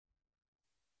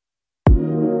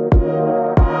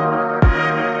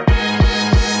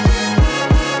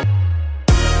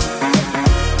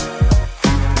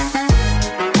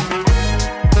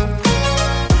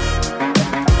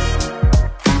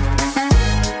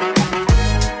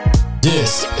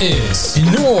This is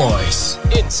Pinoy's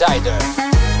Insider.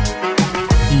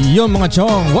 Yo mga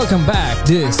chong, welcome back.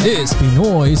 This is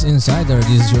Pinoy's Insider.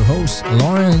 This is your host,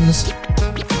 Lawrence.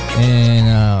 And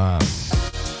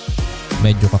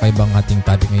medyo kakaibang ating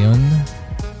topic ngayon.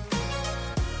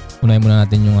 Unahin muna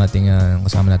natin yung ating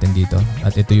kasama natin dito.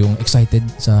 At ito yung excited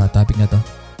sa topic na to.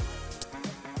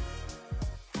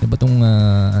 Diba itong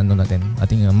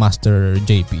ating Master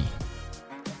JP?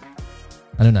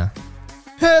 Ano na?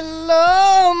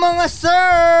 Hello mga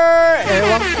sir!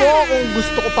 Ewan ko kung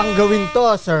gusto ko pang gawin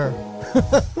to, sir.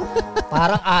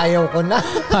 Parang ayaw ko na.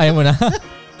 Ayaw mo na?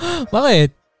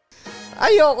 Bakit?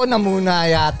 Ayoko na muna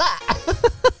yata.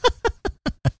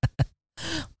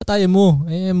 Patayin mo.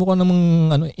 Mukhang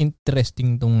namang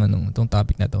interesting tong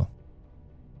topic na to.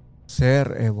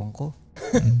 Sir, ewan ko.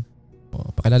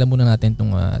 Pakilala muna natin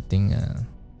tong ating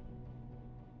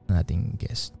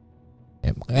guest.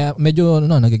 Kaya medyo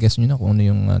nag-guess nyo na kung ano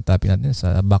yung topic natin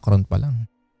sa background pa lang.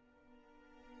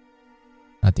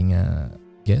 Ating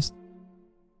guest,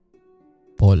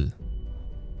 Paul.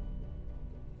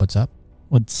 What's up?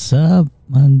 What's up,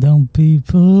 mandang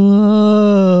people?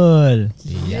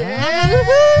 Yes!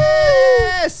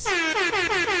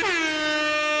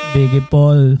 Biggie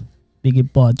Paul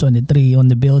 23 on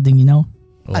the building, you know?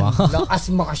 Wow. Ang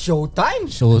lakas maka-showtime.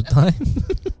 Showtime.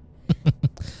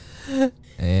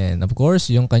 And of course,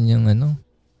 yung kanyang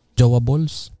jowa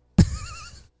balls.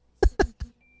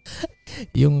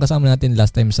 Yung kasama natin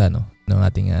last time sa ng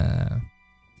ating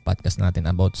podcast natin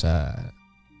about sa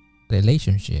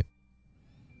relationship.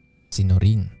 Si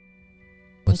Noreen.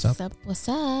 What's up? What's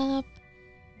up?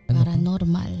 Ano?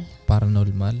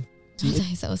 Paranormal.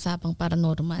 Sa usapang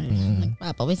paranormal.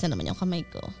 Nagpapawis na naman yung kamay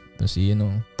ko. Ito si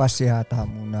Pasyata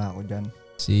muna ako dyan.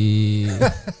 Si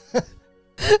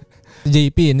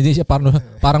JP, hindi siya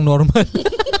parang normal.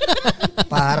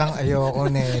 Parang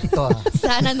ayoko nito.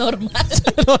 Sana normal.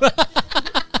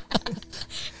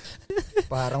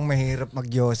 Parang mahirap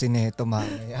magyosi nito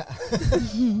mamaya.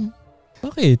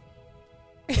 Bakit?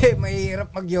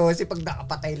 Mahirap magyosi pag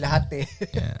nakapatay lahat eh.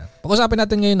 Yeah. Pag-usapin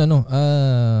natin ngayon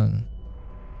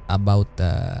about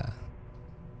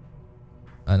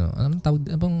anong tawag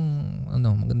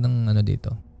magandang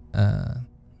dito.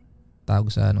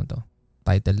 Tawag sa to.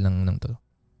 Title lang to.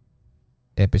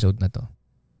 Episode na to.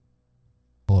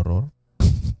 Horror?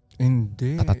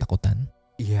 Hindi. Katatakutan?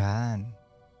 Yan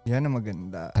ang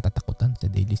maganda. Katatakutan sa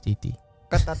Daily City.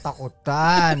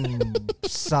 Katatakutan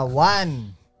sa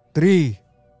 1, 3,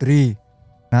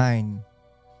 9.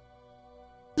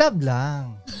 Love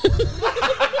lang.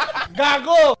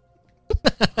 Gago!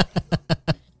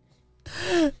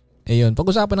 Ayun,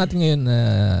 pag-usapan natin ngayon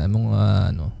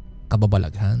mga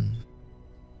kababalaghan,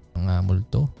 mga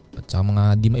multo at saka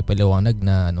mga di maipaliwanag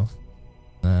na na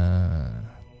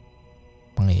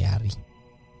pangyayari.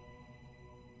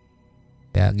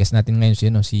 Kaya guess natin ngayon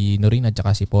si Noreen at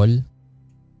saka si Paul.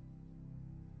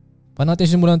 Paano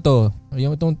natin simulan to?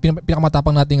 Yung itong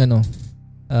pinakamatapang nating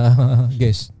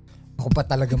guess. Ako pa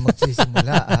talaga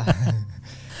magsisimula.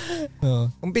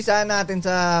 Umpisaan natin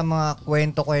sa mga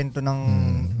kwento-kwento ng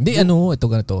ito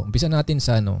ganito. Umpisaan natin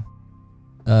sa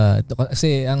ito,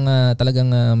 kasi ang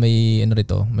talagang may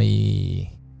may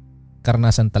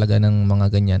karanasan talaga ng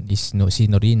mga ganyan is si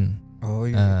Noreen. Oh,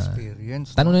 yung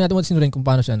experience. Tanong na natin si Noreen kung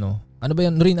paano siya ano ba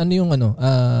yan, Noreen, ano yung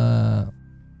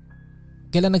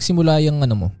kailan nagsimula yung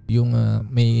yung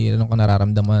may ka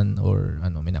nararamdaman or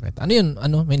may nakita? Ano yun?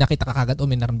 May nakita ka kagad o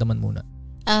may naramdaman muna?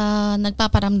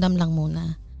 Nagpaparamdam lang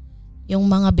muna. Yung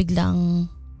mga biglang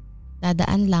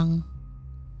dadaan lang.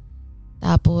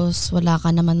 Tapos wala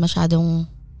ka naman masyadong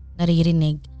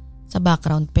naririnig sa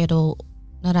background pero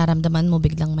nararamdaman mo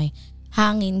biglang may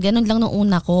hangin. Ganun lang nung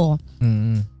una ko.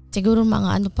 Siguro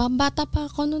mga bata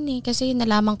pa ako noon kasi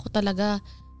nalaman ko talaga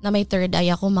na may third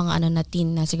eye ako mga na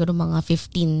teen na, siguro mga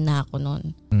 15 na ako noon.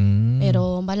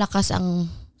 Pero malakas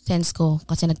ang sense ko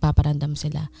kasi nagpaparamdam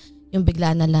sila. Yung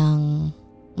bigla na lang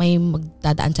may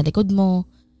magdadaan sa likod mo.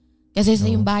 Kasi sa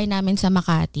yung bahay namin sa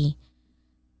Makati,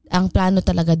 ang plano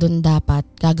talaga doon dapat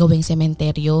gagawing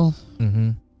sementeryo.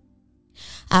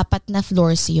 4 na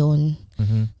floors yun.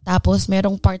 Tapos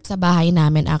merong part sa bahay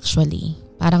namin actually,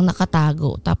 parang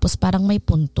nakatago. Tapos parang may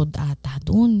puntod ata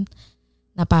doon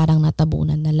na parang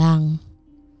natabunan na lang.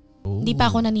 Hindi pa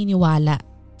ako naniniwala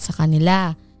sa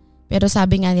kanila. Pero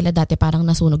sabi nga nila dati parang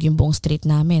nasunog yung buong street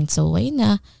namin. So ayun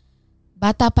na,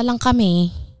 bata pa lang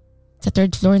kami sa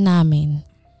 3rd floor namin.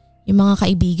 Yung mga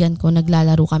kaibigan ko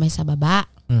naglalaro kami sa baba.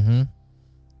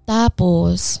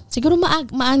 Tapos, siguro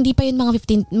hindi pa yun mga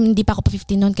 15, hindi pa ako pa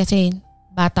 15 noon kasi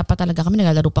bata pa talaga kami,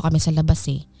 naglalaro pa kami sa labas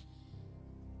eh.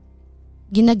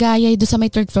 Ginagaya doon sa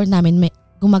may 3rd floor namin,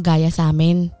 gumagaya sa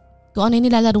amin. Kung ano yung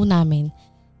nilalaro namin,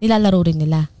 nilalaro rin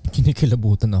nila.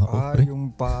 Kinikilabutan ako.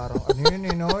 Yung parang, ano yun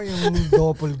no? Yung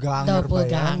doppelganger ba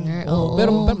yan? Oo.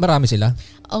 Pero marami sila?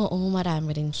 Oo,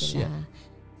 marami rin sila.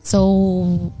 So,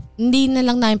 hindi na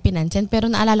lang namin pinansin. Pero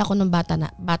naalala ko nung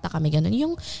bata kami ganun.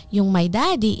 Yung my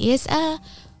daddy is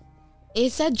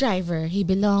a driver. He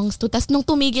belongs to. Tas nung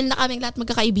tumigil na kaming lahat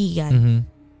magkakaibigan,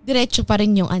 diretso pa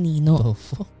rin yung anino.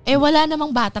 Wala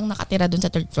namang batang nakatira dun sa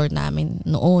third floor namin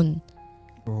noon.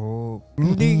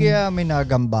 Hindi kaya may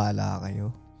nagambala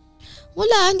kayo?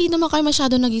 Wala, hindi naman kayo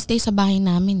masyado nag-stay sa bahay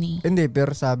namin Hindi,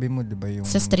 pero sabi mo, di ba yung...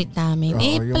 Sa street namin.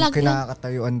 Yung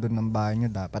kinakatayuan doon ng bahay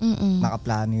nyo, dapat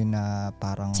nakaplano yun na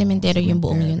parang... Cemetery yung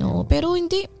buong yun, oo. Pero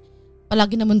hindi,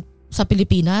 palagi naman sa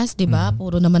Pilipinas, di ba?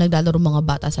 Puro naman naglalaro mga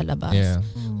bata sa labas. Yeah.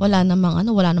 Wala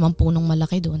namang punong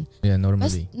malaki doon. Yeah,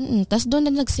 normally. Tas doon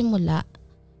na nagsimula,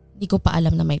 hindi ko pa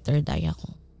alam na may third eye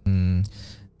ako.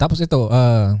 Tapos ito,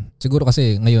 siguro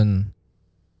kasi ngayon,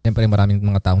 siyempre maraming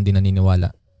mga tao hindi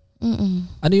naniniwala.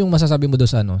 Ano yung masasabi mo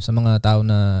doon sa mga tao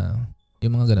na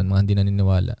yung mga ganun, mga hindi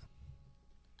naniniwala?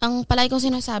 Ang palagi kong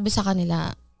sinasabi sa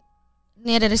kanila,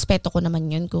 nire-respeto ko naman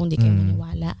yun kung hindi kayo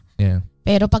maniwala. Yeah.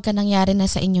 Pero pagka nangyari na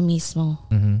sa inyo mismo,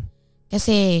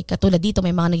 kasi katulad dito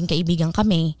may mga naging kaibigan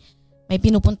kami, may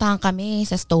pinupuntahan kami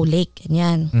sa Stowe Lake,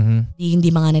 ganyan. Hindi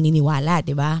mga naniniwala,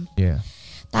 di ba? Yeah.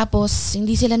 Tapos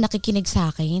hindi sila nakikinig sa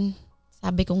akin.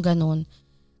 Sabi kong ganun.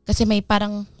 Kasi may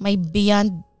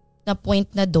beyond na point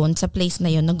na doon sa place na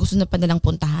yun na gusto na pa nilang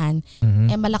puntahan.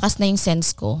 Malakas na yung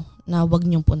sense ko na wag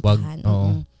niyong puntahan.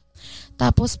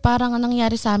 Tapos parang ang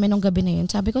nangyari sa amin nung gabi na yun,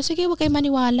 sabi ko, sige, wag kayo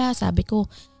maniwala. Sabi ko,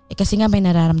 kasi nga may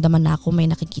nararamdaman na ako, may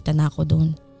nakikita na ako doon.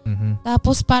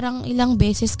 Tapos parang ilang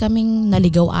beses kaming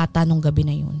naligaw ata nung gabi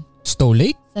na yun. Stowe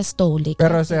Lake? Sa Stowe Lake.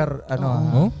 Pero sir,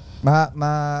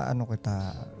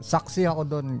 saksi ako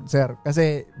doon, sir.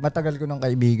 Kasi matagal ko ng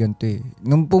kaibigan to eh.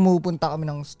 Nung pumupunta kami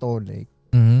ng Stowe Lake,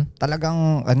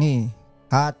 talagang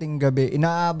hating gabi,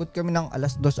 inaabot kami ng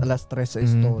 2:00, 3:00 sa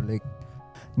Stowe Lake.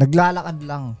 Naglalakad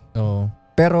lang.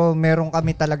 Pero meron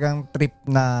kami talagang trip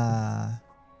na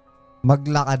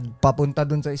maglakad papunta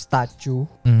dun sa statue.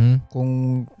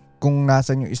 Kung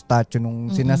nasan yung statue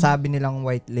nung sinasabi nilang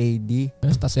white lady.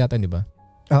 Taas yata, di ba?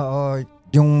 Oo,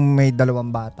 yung may 2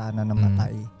 bata na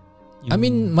namatay. I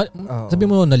mean, sabi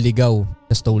mo naligaw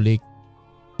sa Stowe Lake.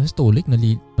 Sa Stowe Lake,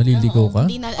 naliligaw ka?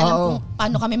 Hindi na alam kung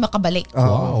paano kami makabalik.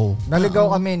 Wow. Naligaw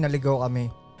kami.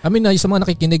 I mean, sa mga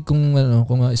nakikinig kung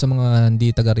sa mga hindi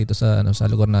taga rito sa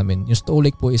lugar namin, yung Stowe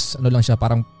Lake po is lang siya,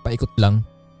 parang paikot lang.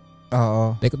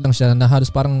 Oo. Paikot lang siya na halos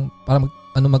parang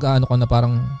mag-aano ka na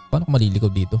parang paano ka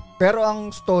maliligaw dito. Pero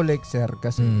ang Stowe Lake, sir,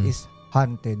 kasi is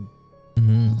haunted.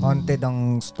 Haunted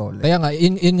ang Stowe Lake. Kaya nga,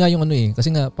 yun nga yung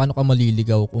kasi nga paano ka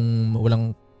maliligaw kung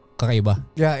walang kakaiba.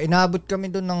 Yeah, inabot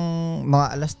kami doon ng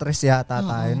mga 3:00 yata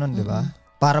tayo noon, di ba?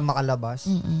 Para makalabas.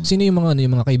 Sino yung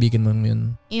mga kaibigan mo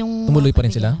yun? Tumuloy pa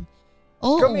rin sila?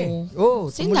 Oo. Kami.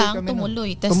 Sila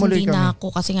tumuloy. Tapos hindi na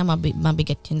ako kasi nga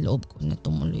mabigat yung loob ko na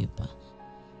tumuloy pa.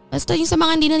 Basta yung sa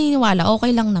mga hindi naniniwala,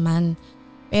 okay lang naman.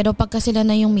 Pero pagka sila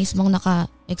na yung mismong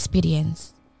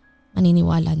naka-experience,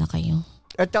 maniniwala na kayo.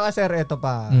 At saka sir, eto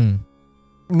pa.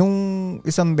 Nung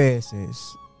isang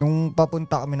beses, nung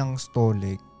papunta kami ng Stowe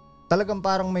Lake, talagang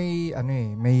parang may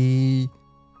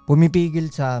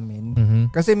pumipigil sa amin.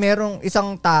 Kasi merong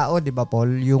isang tao, 'di ba,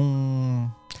 Paul, yung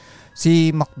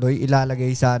si McDoy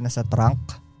ilalagay sana sa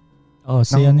trunk.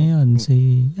 Sino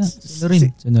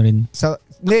rin.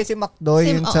 Si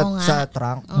McDoy yung sa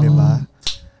trunk, 'di ba?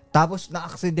 Tapos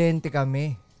na-aksidente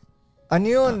kami. Ano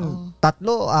yun?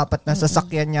 3-4 na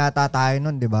sasakyan yata tayo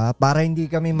nun, 'di ba? Para hindi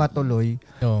kami matuloy,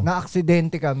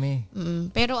 na-aksidente kami.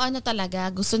 Pero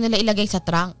talaga, gusto nila ilagay sa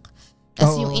trunk.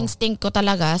 Kasi yung instinct ko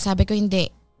talaga, sabi ko hindi.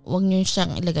 Huwag nyo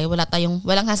siyang ilagay.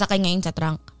 Walang sasakay ngayon sa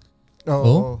trunk.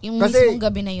 Oo. Yung mismong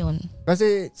gabi na yun.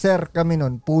 Kasi sir, kami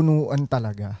nun, punuan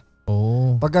talaga.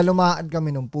 Pagka lumaan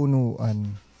kami nun,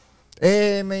 punuan.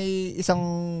 May isang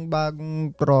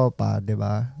bagong tropa, di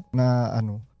ba? Na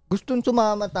gustong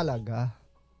sumama talaga.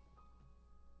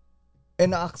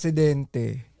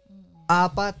 Na-aksidente.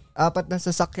 Apat na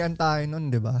sasakyan tayo nun,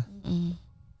 di ba?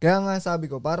 Kaya nga sabi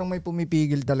ko, parang may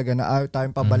pumipigil talaga na ayaw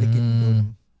tayong pabalikin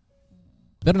dun.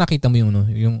 Pero nakita mo yung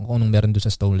kung anong meron doon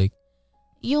sa Stowe Lake?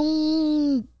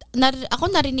 Ako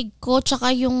narinig ko,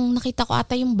 tsaka yung nakita ko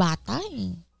ata yung bata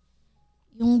eh.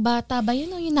 Yung bata ba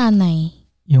yun o yung nanay?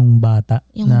 Yung bata.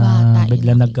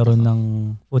 Bigla yung nagkaroon ng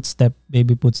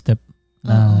baby footstep.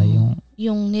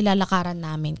 Yung nilalakaran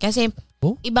namin. Kasi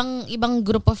ibang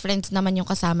group of friends naman yung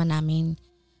kasama namin.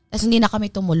 Tapos hindi na kami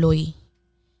tumuloy.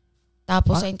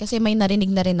 Tapos ayun, kasi may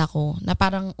narinig na rin ako na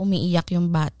parang umiiyak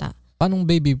yung bata. Paanong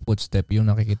baby footstep? Yung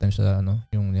nakikita nyo sa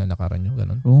yung nilakaran nyo,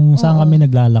 ganun? Kung saan kami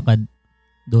naglalakad,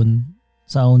 doon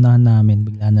sa unahan namin,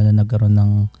 bigla na lang nagkaroon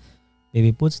ng baby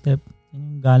footstep.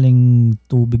 Yung galing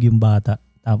tubig yung bata,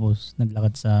 tapos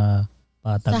naglakad sa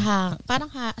patag.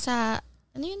 Sa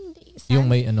ano yun? Yung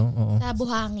may oo. Sa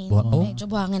buhangin. Medyo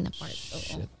buhangin na part.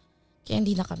 Oo. Kaya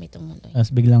hindi na kami tumuloy.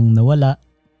 Tapos biglang nawala.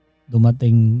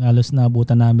 Dumating, halos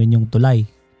naabutan namin yung tulay.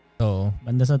 Oo.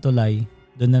 Banda sa tulay,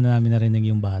 doon na namin narinig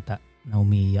yung bata na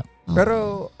umiiyak.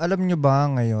 Pero alam nyo ba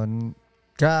ngayon,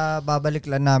 babalik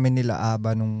lang namin nila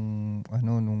Aba nung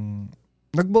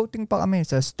nag-boating pa kami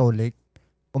sa Stow Lake.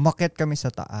 Umakyat kami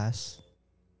sa taas.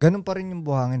 Ganun pa rin yung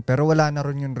buhangin pero wala na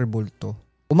rin yung rebulto.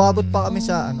 Umabot pa kami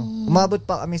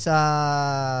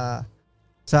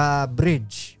sa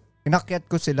bridge. Inakyat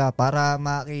ko sila para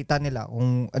makita nila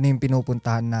kung ano yung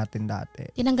pinupuntahan natin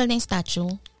dati. Tinanggal na yung statue?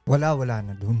 Wala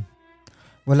na dun.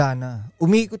 Wala na.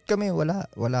 Umikot kami, wala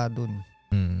dun.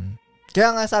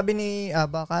 Kaya nga sabi ni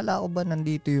Aba, kala ko ba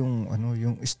nandito yung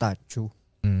yung statue?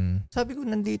 Sabi ko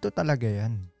nandito talaga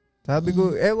yan. Sabi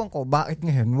ko, ewan ko, bakit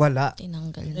ngayon wala?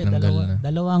 Tinanggal na.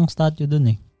 Dalawang statue dun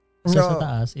eh. Isa sa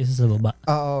taas, isa sa baba.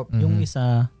 Yung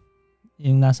isa,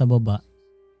 yung nasa baba,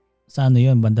 sa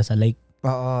yun, banda sa lake.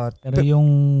 Pero yung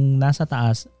nasa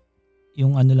taas,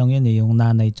 yung lang yun yung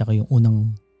nanay tsaka yung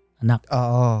unang anak.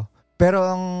 Pero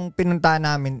ang pinuntahan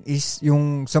namin is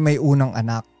yung sa may unang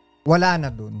anak. Wala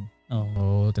na dun.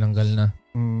 Oo, tinanggal na.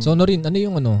 So Norin, ano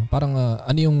yung parang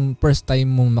ano yung first time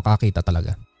mong makakita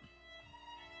talaga?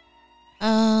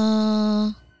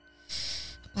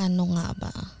 Paano nga ba?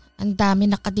 Ang dami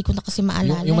di ko na kasi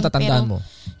maalala. Yung matatandaan mo?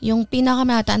 Yung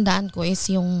pinakamatandaan ko is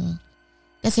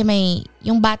kasi may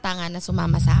yung bata nga na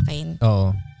sumama sa akin.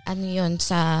 Oo. Ano yun,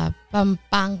 sa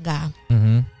Pampanga.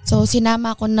 Mm-hmm. So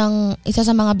sinama ko ng isa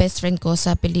sa mga best friend ko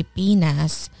sa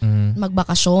Pilipinas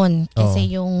magbakasyon.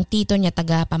 Kasi yung tito niya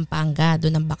taga Pampanga,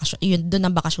 doon ang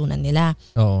bakasyonan nila.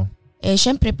 Oo.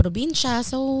 Syempre probinsya,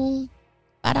 so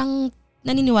parang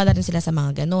naniniwala rin sila sa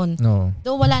mga ganun. No.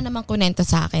 Though wala namang kunento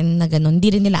sa akin na ganun,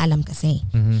 hindi rin nila alam kasi.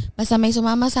 Mm-hmm. Basta may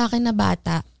sumama sa akin na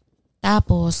bata,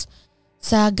 tapos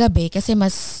sa gabi, kasi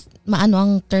mas maano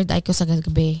ang third eye ko sa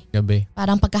gabi.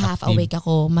 Parang pagka half awake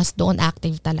ako, mas doon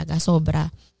active talaga,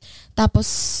 sobra. Tapos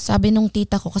sabi nung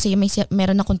tita ko, kasi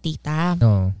meron akong tita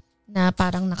na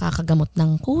parang nakakagamot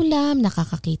ng kulam,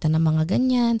 nakakakita ng mga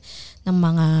ganyan, ng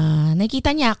mga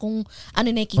nakikita niya kung ano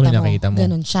nakikita mo.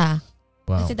 Ganun siya.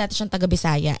 Wow. Kasi dati siyang taga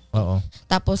Bisaya. Oo.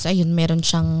 Tapos ayun, meron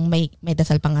siyang may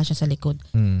dasal pa nga siya sa likod.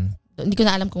 Hindi ko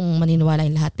na alam kung maniniwala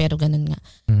yung lahat, pero ganun nga.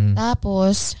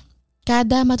 Tapos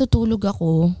kada matutulog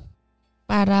ako,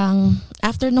 parang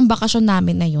after nung bakasyon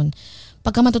namin na yun,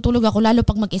 pagka matutulog ako, lalo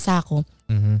pag mag-isa ako,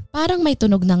 parang may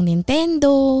tunog ng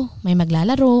Nintendo, may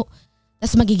maglalaro,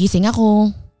 tapos magigising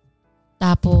ako.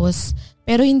 Tapos,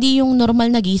 pero hindi yung normal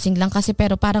na gising lang kasi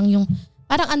pero parang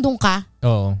andun ka.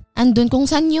 Oo. Andun kung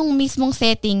saan yung mismong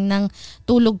setting ng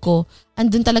tulog ko,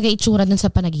 andun talaga itsura dun sa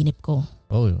panaginip ko.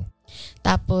 Oh.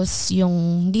 Tapos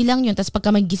yung, hindi lang yun, tapos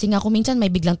pagka magigising ako minsan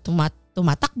may biglang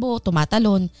tumatakbo,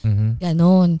 tumatalon,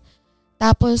 ganon.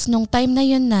 Tapos nung time na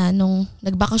yun nung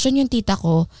nagbakasyon yung tita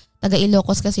ko, taga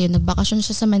Ilocos kasi yun, nagbakasyon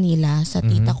siya sa Manila, sa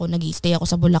tita ko, nag-i-stay ako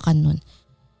sa Bulacan nun.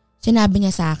 Sinabi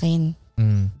niya sa akin,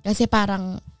 kasi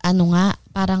parang,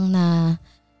 parang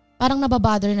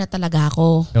nababother na talaga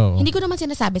ako. Oo. Hindi ko naman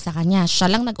sinasabi sa kanya,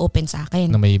 siya lang nag-open sa akin.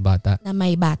 Na may bata.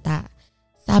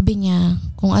 Sabi niya,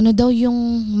 kung ano daw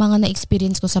yung mga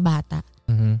na-experience ko sa bata,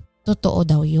 totoo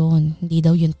daw yun. Hindi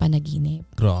daw yun panaginip.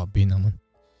 Grabe naman.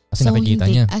 Kasi nakikita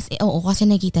niya. Oo, kasi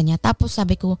nakikita niya. Tapos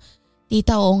sabi ko,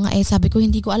 tita, oo nga sabi ko,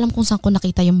 hindi ko alam kung saan ko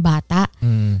nakita yung bata.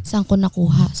 Saan ko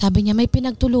nakuha. Sabi niya, may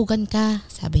pinagtulugan ka.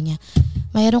 Sabi niya,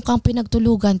 mayroon kang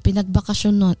pinagtulugan,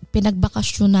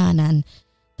 pinagbakasyonanan.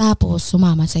 Tapos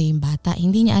sumama sa yung bata.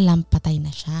 Hindi niya alam, patay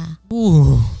na siya.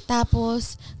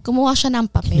 Tapos, kumuha siya ng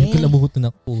papel. Kalabuhot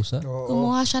na pusa.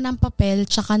 Kumuha siya ng papel,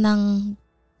 tsaka ng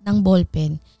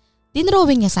ballpen.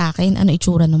 Dinrawing niya sa akin, ano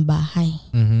itsura ng bahay.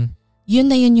 Yun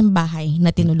na yun yung bahay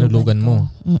na tinulugan ko. mo.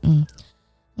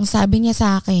 Ang sabi niya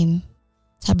sa akin,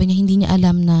 sabi niya hindi niya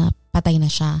alam na patay na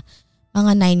siya.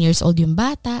 Mga 9 years old yung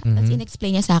bata. Tapos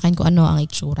in-explain niya sa akin kung ano ang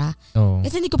itsura.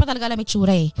 Kasi hindi ko pa talaga alam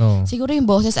itsura eh. Siguro yung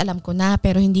boses alam ko na,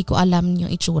 pero hindi ko alam yung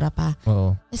itsura pa.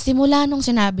 Simula nung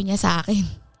sinabi niya sa akin,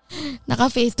 naka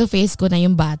face to face ko na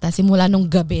yung bata. Simula nung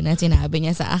gabi na sinabi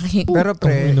niya sa akin. Pero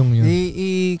pre,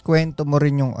 ikwento mo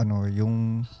rin yung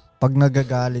yung pag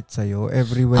nagagalit sa'yo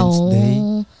every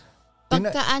Wednesday.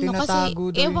 Pagka kasi,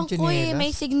 ewan ko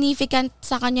may significant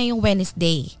sa kanya yung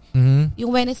Wednesday.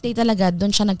 Yung Wednesday talaga,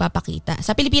 doon siya nagpapakita.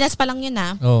 Sa Pilipinas pa lang yun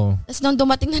Tapos nung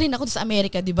dumating na rin ako sa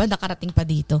Amerika, di ba, nakarating pa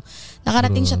dito.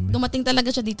 Dumating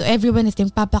talaga siya dito. Every Wednesday,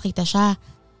 papakita siya.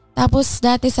 Tapos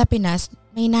dati sa Pinas,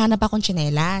 may hinahanap akong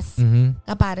tsinelas.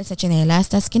 Kapare sa tsinelas.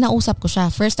 Tapos kinausap ko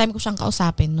siya. First time ko siyang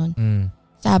kausapin nun.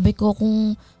 Sabi ko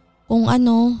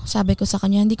sabi ko sa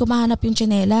kanya, hindi ko mahanap yung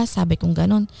tsinelas. Sabi kong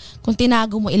ganun. Kung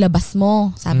tinago mo, ilabas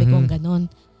mo. Sabi kong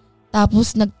ganun.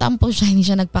 Tapos nagtampo siya, hindi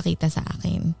siya nagpakita sa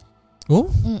akin.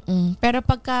 Oh? Pero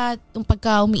pagka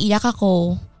umiiyak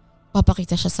ako,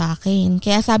 papakita siya sa akin.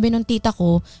 Kaya sabi nung tita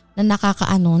ko, na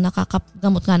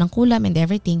nakakagamot nga ng kulam and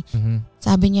everything,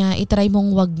 sabi niya, itry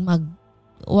mong wag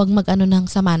mag ng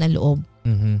sama ng loob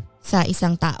sa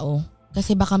isang tao.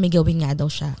 Kasi baka may gawin nga daw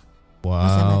siya.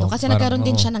 Wow. Kasi nagkaroon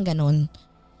din siya ng ganun.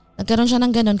 Nagkaroon siya ng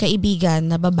ganun, kaibigan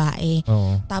na babae.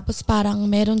 Tapos parang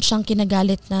meron siyang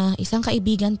kinagalit na isang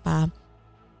kaibigan pa.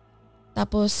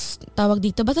 Tapos tawag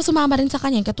dito, basta sumama rin sa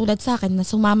kanya, katulad sa akin na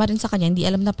sumama rin sa kanya, hindi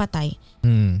alam na patay.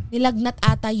 Nilagnat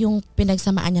ata yung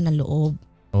pinagsamaan niya ng loob.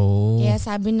 Kaya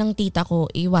sabi ng tita ko,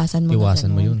 iwasan mo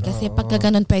yun. Kasi pagka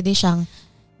ganun, pwede siyang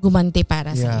gumanti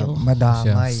para sa iyo.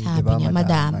 Madamay. Sabi diba? niya,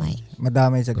 madamay.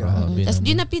 Madamay sa ganun. Tapos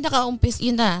yun na pinaka-umpis,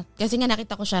 yun na. Kasi nga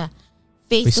nakita ko siya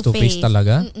face to face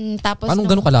talaga? Tapos anong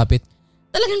ganun kalapit?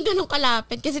 Talagang ganun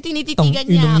kalapit. Kasi tinititigan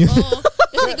niya ako.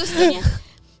 Kasi gusto niya.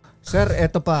 Sir,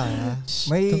 eto pa.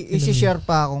 May isi-share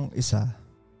pa akong isa.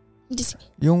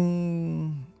 Yung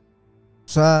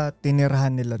sa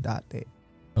tinirahan nila dati.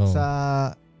 Sa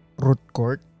root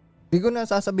court. Hindi ko na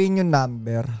sasabihin yung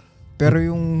number. Pero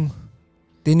yung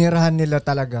tinirahan nila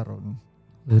talaga ron.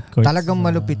 Talagang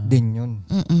malupit din yun.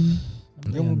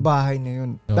 Yung bahay na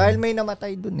yun. Dahil may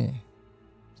namatay dun eh.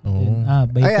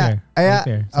 Bayfair.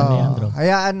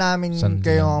 Hayaan namin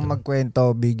kayo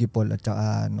magkwento, Biggie Paul at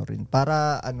saka rin.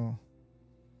 Para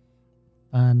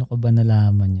Paano ko ba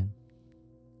nalaman yan?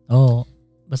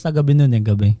 Basta gabi nun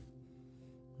gabi.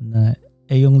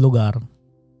 Yung lugar,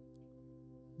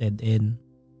 dead end.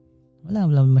 Wala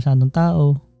masyadong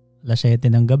tao. Alas 7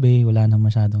 ng gabi, wala nang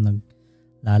masyadong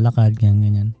naglalakad,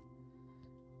 ganyan.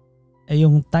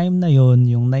 Yung time na yon,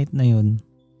 yung night na yon,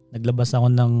 naglabas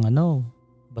ako ng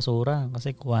basura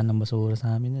kasi kuha ng basura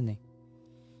sa amin nun eh.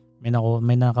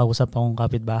 May nakausap akong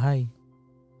kapitbahay.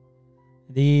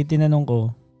 Di tinanong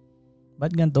ko,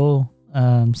 ba't ganito?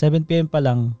 7 PM pa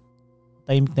lang,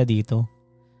 time na dito.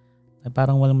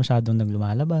 Parang walang masyadong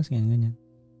naglumalabas, ganyan.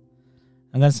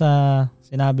 Hanggang sa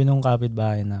sinabi nung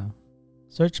kapitbahay na,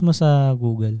 search mo sa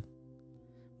Google.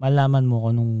 Malaman mo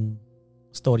kung anong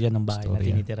storya ng bahay na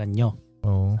tinitiran nyo.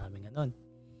 Sabi nga nun.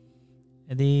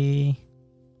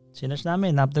 Sinearch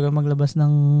namin after maglabas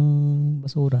ng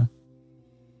basura.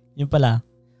 Yun pala,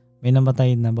 may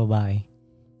namatay na babae.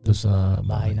 Doon sa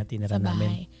bahay na tiniran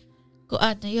namin.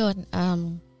 Yun,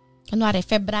 kunwari,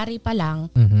 February pa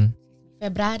lang,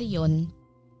 February yun,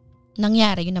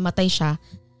 nangyari, yung namatay siya,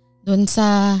 doon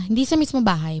sa, hindi sa mismo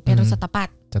bahay, pero sa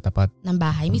tapat. Sa tapat ng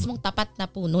bahay. Mismong tapat na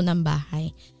puno ng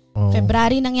bahay.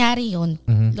 February nangyari yun.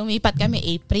 Lumipat kami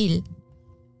April.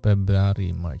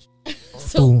 February, March.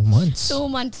 2 months. 2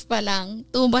 months pa lang.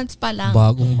 2 months pa lang.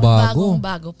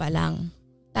 Bagong-bago pa lang.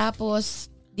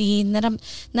 Tapos,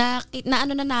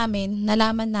 nalaman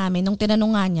namin, nung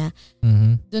tinanong nga niya,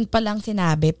 doon pa lang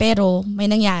sinabi, pero may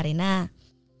nangyari na.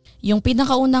 Yung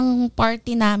pinakaunang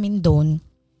party namin doon,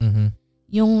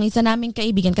 yung isa naming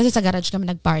kaibigan, kasi sa garage kami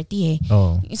nag-party eh.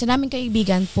 Yung isa naming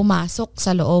kaibigan, pumasok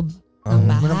sa loob ng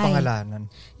bahay. Walang pangalanan.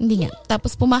 Hindi nga.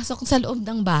 Tapos pumasok sa loob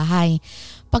ng bahay.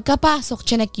 Pagkapasok,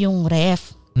 chinek yung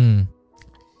ref.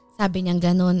 Sabi niya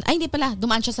ganun. Ay, hindi pala.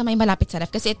 Dumaan siya sa may malapit sa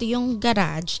ref. Kasi ito yung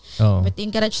garage. Ito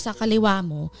yung garage sa kaliwa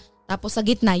mo. Tapos sa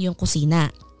gitna yung kusina.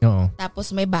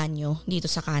 Tapos may banyo dito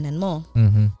sa kanan mo.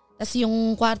 Tapos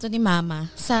yung kwarto ni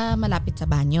mama sa malapit sa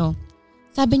banyo.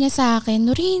 Sabi niya sa akin,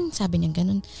 Nurin, sabi niya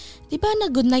ganun. Di ba na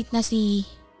good night na si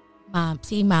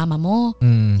mama mo,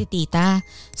 si tita?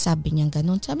 Sabi niya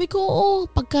ganun. Sabi ko, oo,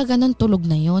 pagka ganun tulog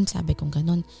na yon. Sabi ko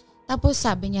ganun. Tapos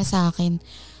sabi niya sa akin,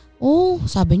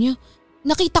 sabi niya,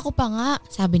 nakita ko pa nga.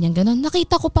 Sabi niya ganun,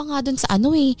 nakita ko pa nga dun sa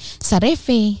sa ref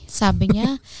eh. Sabi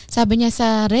niya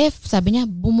sa ref, sabi niya,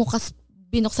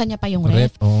 binuksan niya pa yung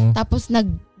ref. Tapos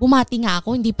bumati nga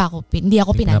ako, hindi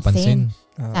ako pinansin.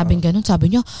 Sabi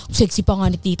niya, sexy pa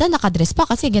nga ni tita, nakadress pa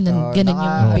kasi ganun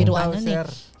yung biruan nun eh.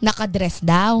 Nakadress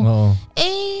daw.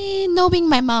 Knowing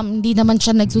my mom, hindi naman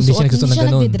siya nagsusuot, hindi siya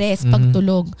nagdidress pag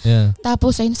tulog.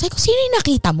 Tapos ayun, sabi ko, sino yung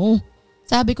nakita mo?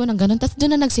 Sabi ko ng ganun, tapos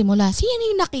doon na nagsimula, sino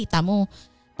yung nakita mo?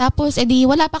 Tapos, edi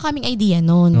wala pa kaming idea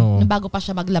noon. Nung bago pa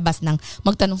siya maglabas ng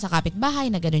magtanong sa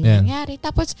kapitbahay na gano'n yung nangyari.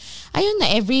 Tapos, ayun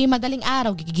na, every madaling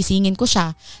araw, gigisingin ko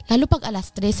siya. Lalo pag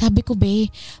 3:00, sabi ko,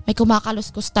 be, may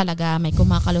kumakaluskos talaga.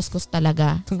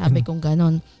 Sabi kong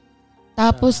gano'n.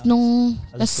 Tapos,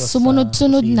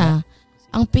 sumunod-sunod na,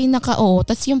 ang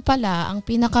tapos yung pala, ang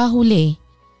pinakahuli.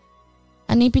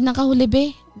 Ano yung pinakahuli,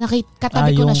 be?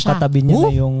 Katabi ko na siya. Yung katabi niya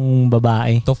na yung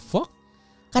babae. The fuck?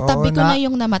 Katabi ko na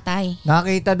yung namatay.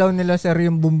 Nakita daw nila, sir,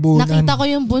 yung bumbunan. Nakita ko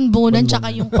yung bunbunan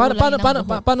tsaka yung kulay ng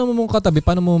buhok. Paano mo mong katabi?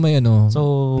 Paano mo may ano?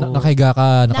 So, nakahiga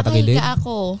ka, nakatagilid? Nakahiga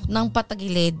ako ng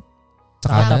patagilid. Sa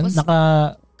kanan?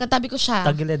 Katabi ko siya.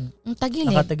 Tagilid.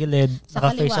 Tagilid. Nakatagilid. Sa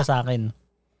Naka-face kaliwa. siya sa akin.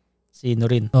 Si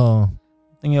Norin. Oo.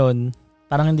 Ngayon,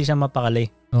 parang hindi siya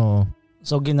mapakali. Oo.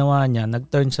 So, ginawa niya,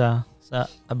 nag-turn siya sa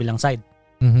kabilang side.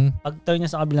 Pag-turn niya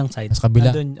sa kabilang side, sa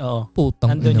kabila?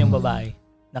 Nandun yung babae.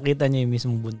 Nakita niya yung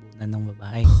mismong bunbunan ng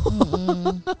babae.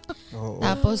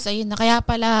 Tapos, ayun na. Kaya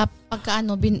pala,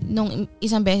 nung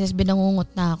isang beses,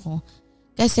 binangungot na ako.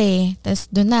 Kasi, tas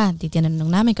doon na, titinanong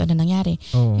namin kung ano nangyari.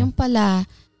 Yung pala,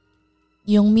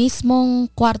 yung mismong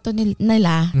kwarto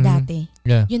nila dati,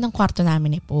 yun ang kwarto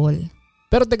namin ni Paul.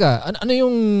 Pero teka, ano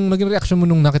yung naging reaction mo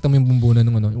nung nakita mo yung bumbunan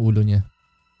ng ulo niya?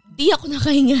 Di ako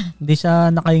nakahinga. Hindi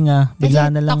siya nakahinga. Bigla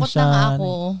Kasi na lang takot siya. lang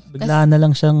ako. Bigla na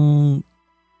lang siyang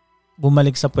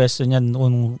bumalik sa pwesto niya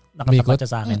nung nakatapat siya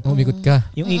sa akin. Umikot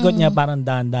ka. Yung ikot niya parang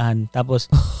dahan-dahan.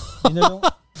 Tapos,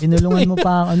 binulungan mo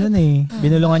pa ako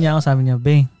Binulungan niya ako, sabi niya,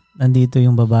 be, nandito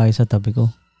yung babae sa tabi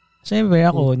ko. Siyempre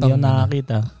ako, hindi ako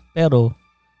nakakita. Pero,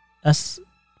 as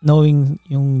knowing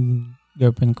yung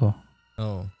girlfriend ko,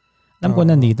 alam ko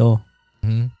nandito.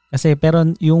 Kasi, pero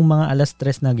yung mga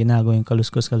 3:00 na ginagawa yung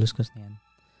kaluskos-kaluskos na yan,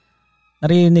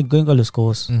 narinig ko yung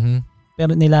kaluskos.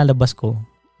 Pero nilalabas ko,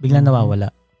 biglang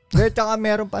nawawala. Tsaka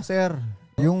meron pa, sir.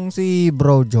 Yung si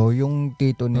Bro Joe, yung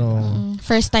tito nila.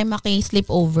 First time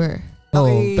maki-sleepover.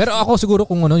 Pero ako siguro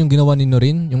kung yung ginawa ni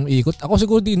Norin, yung ikot, ako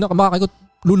siguro di na makakaikot,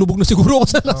 lulubog na siguro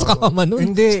ako sa kama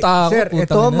nun. Hindi, sir,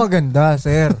 ito maganda,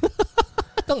 sir.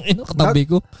 Tangina,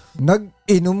 katabi ko.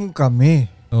 Nag-inom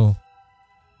kami.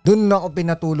 Doon ako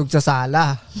pinatulog sa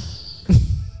sala.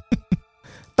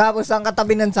 Tapos ang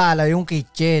katabi ng sala, yung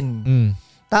kitchen.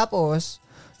 Tapos,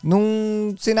 nung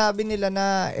sinabi nila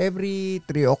na every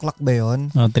 3:00 ba yun?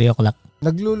 3:00.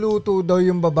 Nagluluto daw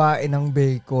yung babae ng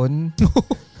bacon.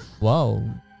 Wow.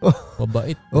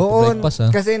 Mabait. Oo,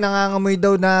 kasi nangangamoy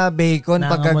daw na bacon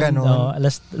pagka gano'n.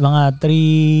 Mga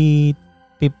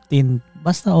 3:15,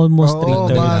 basta almost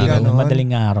 3:30,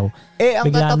 madaling araw. Ang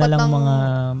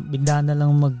bigla na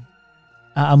lang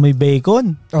aamoy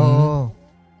bacon. Oo.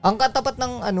 Ang katapat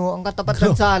ng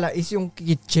ng sala is yung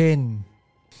kitchen.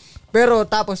 Pero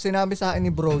tapos sinabi sa akin ni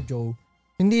Bro Joe,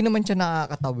 hindi naman siya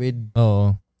nakakatawid.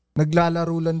 Oo.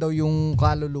 Naglalaro lang daw yung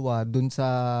kaluluwa dun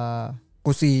sa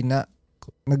kusina.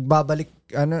 Nagbabalik,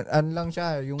 ano lang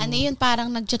siya. Yung, ano yun,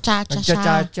 parang nagchachacha siya.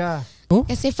 Nagchachacha.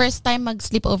 Kasi first time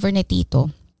mag-sleepover ni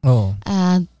Tito.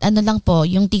 ano lang po,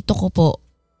 yung tito ko po,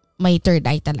 may third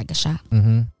eye talaga siya.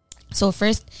 Mm-hmm. So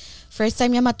first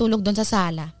time niya matulog doon sa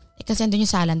sala. Kasi andun yung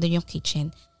sala, andun yung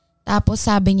kitchen. Tapos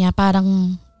sabi niya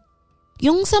parang,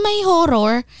 yung sa may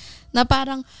horror, na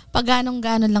parang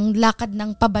pag-ganon-ganon lang, lakad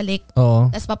ng pabalik. Oo.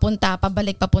 Tapos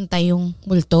papunta yung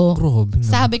multo. Grabe.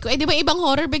 Sabi ko, di ba ibang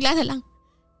horror, bigla na lang.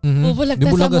 Mm-hmm. Bubulag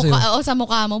na sa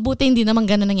mukha mo. Buti hindi naman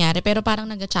gano'n nangyari. Pero parang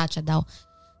nag-chacha daw.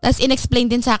 Tapos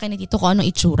in-explain din sa akin ni Tito ko anong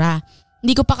itsura.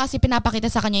 Hindi ko pa kasi pinapakita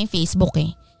sa kanya yung Facebook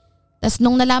eh. Tapos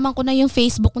nung nalaman ko na yung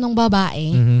Facebook ng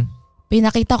babae,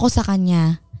 pinakita ko sa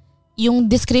kanya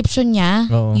yung description niya,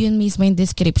 yun mismo yung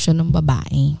description ng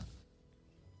babae.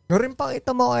 Rin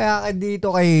pakita mo kaya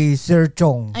dito kay Sir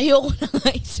Chong. Ayoko na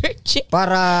nga i-search eh.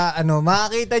 Para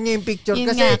makakita niya yung picture. Yun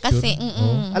kasi, nga, kasi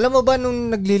alam mo ba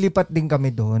nung naglilipat din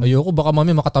kami doon? Ayoko, baka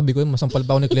mami makatabi ko yun. Masampal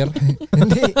pa ako ni Claire.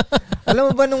 Hindi.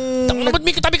 Alam mo ba nung... Ba't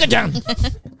may katabi ka dyan?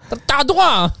 Tartado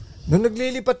ka! Nung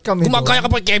naglilipat kami gumagaya ka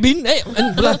pa Kevin?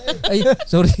 Ay,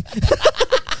 sorry.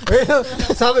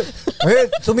 Sabi,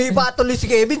 sumipa tuloy si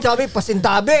Kevin. Sabi,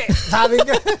 pasintabi. Sabi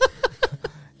niya.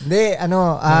 Hindi,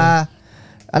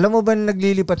 alam mo ba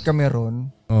naglilipat kami ron?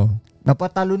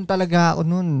 Napatalon talaga ako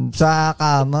nun sa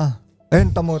kama.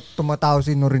 Ayun, tumataw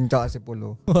si Norin tsaka si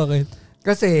Pulo. Bakit?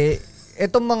 Kasi,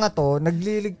 etong mga to,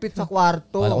 nagliligpit sa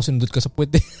kwarto. Wala ko sindot ka sa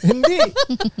puwet eh. Hindi.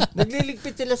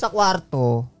 Nagliligpit sila sa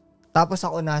kwarto. Tapos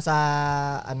ako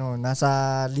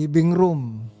nasa living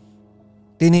room.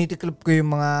 Tinitiklop ko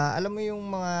yung mga, alam mo yung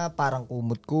mga parang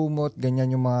kumot-kumot,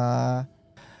 ganyan yung mga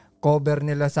cover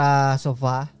nila sa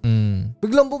sofa.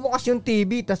 Biglang bumukas yung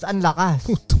TV, tas ang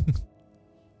lakas.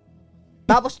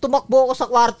 Tapos tumakbo ako sa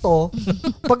kwarto.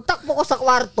 Pagtakbo ko sa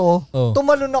kwarto,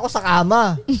 tumalon ako sa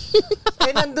kama.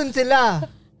 Nandun sila.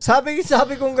 Sabi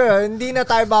kong gano'n, hindi na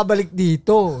tayo babalik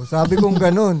dito. Sabi kong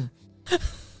gano'n.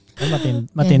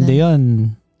 Matindi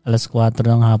yun. 4:00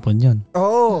 ng hapon yun.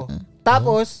 Oo.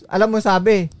 Tapos, alam mo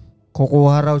sabi,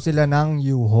 kukuha raw sila ng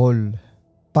U-Haul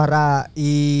para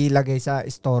ilagay sa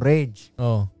storage.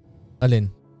 Alin?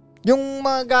 Yung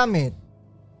mga gamit.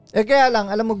 Kaya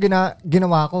lang, alam mo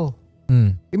ginawa ko.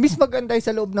 Imbis magantay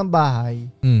sa loob ng bahay,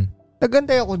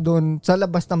 nagantay ako doon sa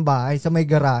labas ng bahay, sa may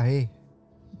garahe.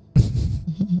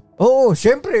 Oo,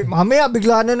 syempre, mamaya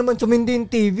bigla na naman sumindi yung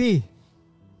TV.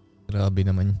 Grabe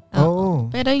naman.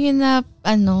 Oo. Pero yun na,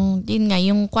 yun nga,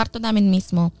 yung kwarto namin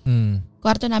mismo.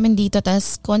 Kwarto namin dito,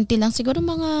 tas konti lang, siguro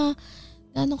mga,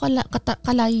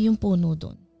 kalayo yung puno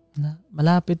doon.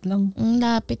 Malapit lang.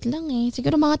 Lapit lang eh.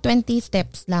 Siguro mga 20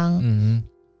 steps lang.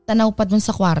 Tanaw pa doon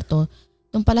sa kwarto.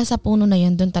 Doon pala sa puno na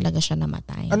yun, doon talaga siya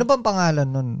namatay. Ano bang pangalan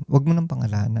nun? Huwag mo nang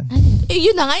pangalanan.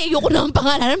 Yun na nga, ayoko na ang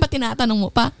pangalanan. Ba't tinatanong mo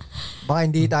pa? Baka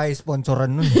hindi tayo sponsoran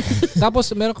nun.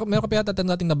 Tapos, meron ka pa yata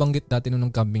nating nabanggit dati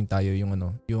nung camping tayo, yung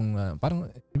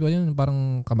parang, di ba yun,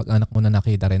 parang kamag-anak mo na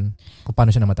nakita rin kung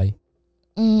paano siya namatay?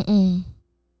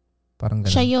 Parang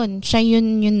ganun. Siya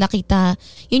yun yung nakita.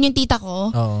 Yun yung tita ko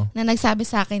na nagsabi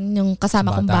sa akin yung kasama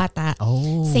kong bata.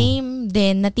 Same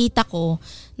din na tita ko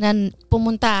na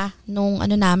pumunta nung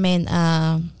namin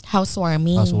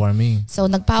housewarming. So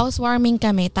nagpa-housewarming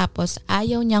kami tapos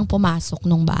ayaw niyang pumasok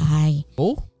nung bahay.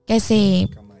 Kasi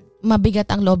mabigat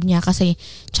ang loob niya kasi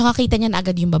tsaka kita niya na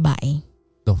agad yung babae.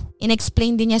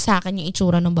 In-explain din niya sa akin yung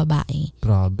itsura ng babae.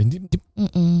 Grabe.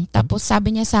 Tapos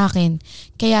sabi niya sa akin,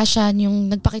 kaya siya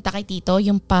yung nagpakita kay Tito,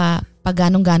 yung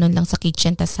paganon-ganon lang sa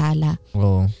kitchen ta sala.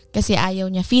 Kasi ayaw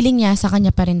niya, feeling niya sa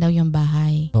kanya pa rin daw yung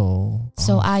bahay.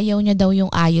 So ayaw niya daw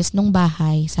yung ayos nung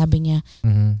bahay, sabi niya.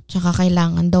 Tsaka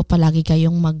kailangan daw palagi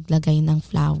kayong maglagay ng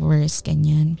flowers,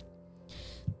 ganyan.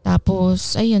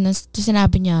 Tapos, ayun,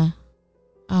 sinabi niya,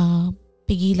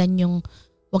 pigilan yung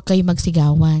huwag kayo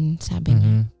magsigawan, sabi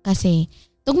niya. Kasi,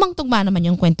 tugmang-tugma naman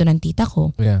yung kwento ng tita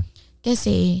ko.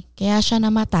 Kasi, kaya siya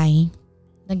namatay,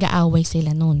 nag-aaway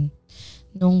sila nung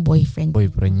boyfriend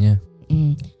niya.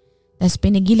 Tapos,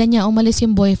 pinigilan niya umalis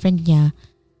yung boyfriend niya,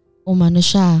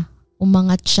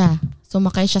 umangat siya,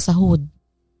 sumakay siya sa hood.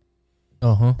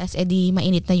 Tapos, edi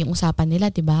mainit na yung usapan nila,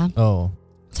 diba?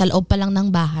 Sa loob pa lang ng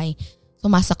bahay,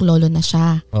 sumasaklolo na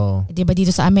siya. Diba dito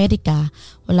sa Amerika,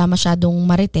 wala masyadong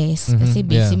marites kasi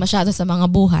busy masyado sa mga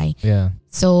buhay.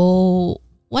 So,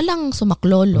 walang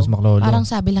sumaklolo. Parang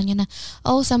sabi lang niya na,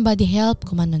 somebody help,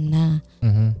 kumanon na.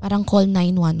 Parang call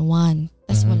 911.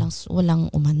 Tapos walang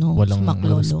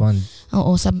sumaklolo.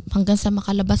 Hanggang sa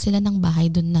makalabas sila ng bahay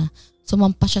doon na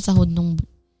sumampa siya sa hood ng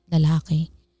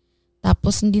lalaki.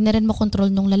 Tapos hindi na rin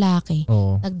makontrol ng lalaki.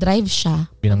 Nag-drive siya.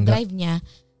 Pag-drive niya,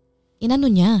 inano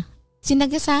niya.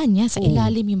 Sinagasaan niya sa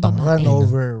ilalim yung babae.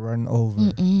 Run over.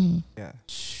 Yeah.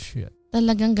 Shit.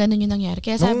 Talagang ganun yung nangyari.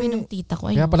 Kaya sabi nung tita ko,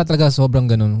 kaya pala talaga sobrang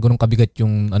ganun kabigat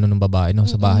yung ng babae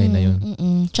sa bahay na yun.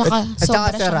 Tsaka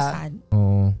sobra siyang sad.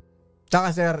 Tsaka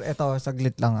sir, eto,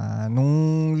 saglit lang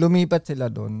nung lumipat sila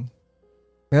doon,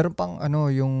 meron pang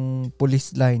yung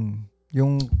police line.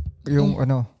 Yung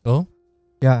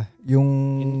Yeah,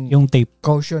 yung tape.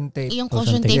 Caution tape. Yung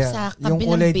caution tape sa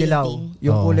kabilang building.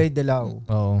 Yung kulay dilaw.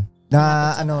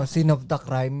 Na scene of the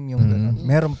crime yung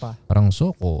meron pa. Parang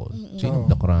Soko, scene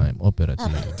of the crime, operative.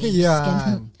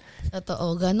 Yan.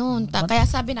 Totoo, ganun. Kaya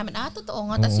sabi namin, totoo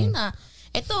nga. Tapos yun na.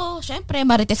 Ito, syempre,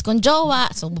 marites kong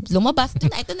jowa. So, lumabas.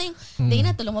 Ito na yung day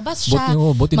na to. Lumabas siya.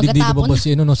 Buti hindi lumabas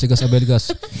si Sigas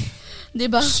Abelgas.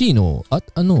 Diba? Sino at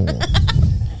ano?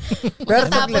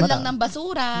 Magtatapon lang ng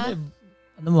basura.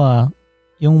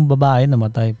 Yung babae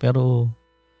namatay. Pero,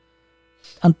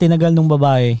 ang tinagal ng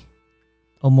babae,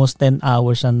 almost 10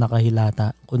 hours siya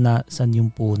nakahilata kung saan yung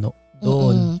puno.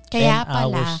 Doon. Kaya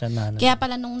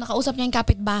pala nung nakausap niya yung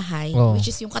kapitbahay, which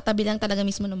is yung katabi lang talaga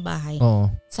mismo ng bahay,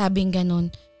 sabing ganun,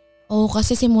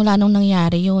 kasi simula nung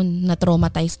nangyari yun,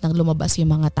 na-traumatize nang lumabas yung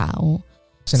mga tao.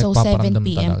 So 7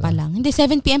 p.m. pa lang. Hindi,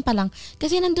 7 p.m. pa lang.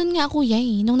 Kasi nandun nga kuya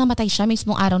nung namatay siya,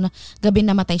 mismong araw na, gabi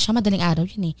namatay siya, madaling araw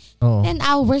yun 10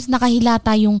 hours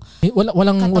nakahilata yung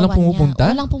walang pumupunta?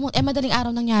 Walang pumunta. Madaling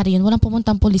araw nangyari yun, walang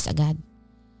pumuntang pulis agad.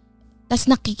 Tapos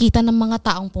nakikita ng mga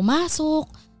taong pumasok,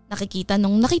 nakita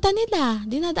nila,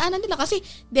 dinadaanan nila kasi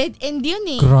dead end yun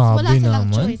Grabe wala silang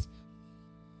naman. choice.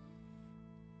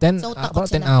 10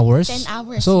 hours? 10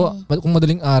 hours. So, kung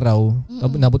madaling araw,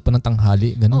 nabot pa ng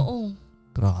tanghali, gano'n? Oo.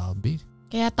 Grabe.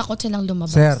 Kaya takot silang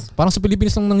lumabas. Sir. Parang sa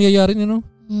Pilipinas lang nangyayari yun,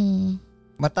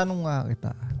 Matanong nga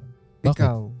kita. Bakit?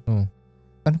 Ikaw,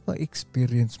 ano pa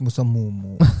experience mo sa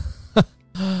Mumu?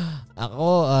 Ako,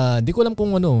 di ko alam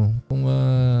kung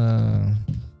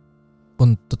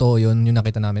kung totoo yun, yung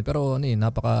nakita namin. Pero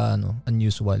napaka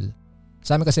unusual.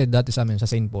 Sa amin kasi, dati sa amin, sa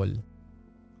St. Paul,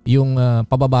 yung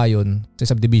pababa yun, sa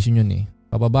subdivision yun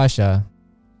Pababa siya,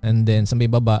 and then sa may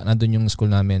baba, nandun yung school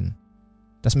namin.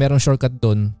 Tapos merong shortcut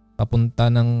doon,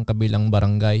 papunta ng kabilang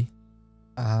barangay.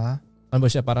 Ano ba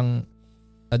siya, parang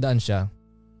dadaan siya,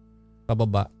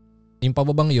 pababa. Yung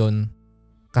pababang yun,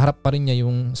 kaharap pa rin niya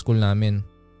yung school namin.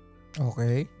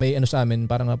 Okay. May sa amin,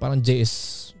 parang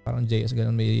JS,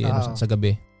 ganun, may sa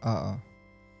gabi.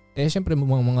 Syempre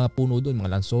mga puno doon,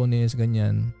 mga lansones,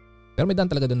 ganyan. Pero may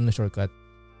daan talaga doon na shortcut.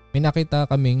 May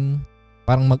nakita kaming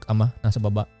parang mag-ama nasa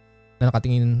baba na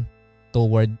nakatingin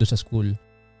toward do sa school.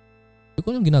 Hindi ko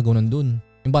alam ginagawa nandun.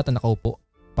 Yung bata nakaupo,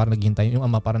 parang naghihintay. Yung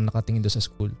ama parang nakatingin do sa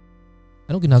school.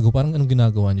 Anong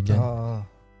ginagawa niyo dyan?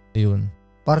 Ayun.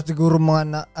 Para siguro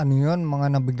mga mga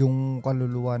nabigyong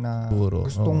kaluluwa na siguro,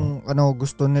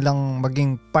 gusto nilang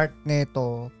maging part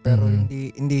nito pero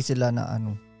hindi sila na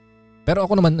Pero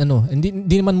ako naman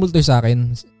hindi naman multo sa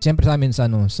akin. Siyempre sa amin sa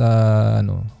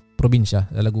probinsya,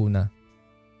 sa Laguna.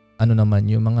 Naman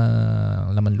yung mga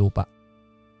laman lupa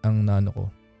ang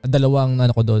ko. Dalawang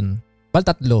ko doon.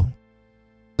 Tatlo.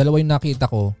 Dalawa yung nakita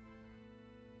ko.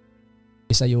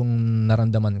 Isa yung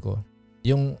naramdaman ko.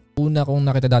 Yung una kong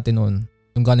nakita dati noon,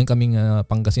 yung galing kaming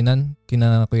Pangasinan,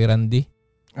 kina Kuya Randy.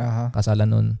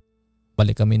 Kasalan noon.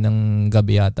 Balik kami ng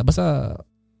gabi yata. Basta,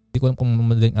 di ko alam kung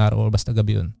madaling araw o basta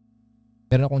gabi yun.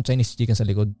 Meron akong Chinese chicken sa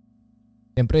likod.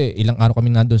 Siyempre, ilang araw kami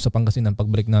nandun sa Pangasinan.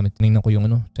 Pagbalik namin, tinignan ko yung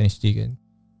Chinese chicken.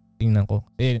 Tingnan ko.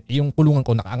 Yung kulungan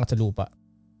ko nakaangat sa lupa.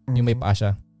 Yung may paa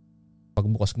siya.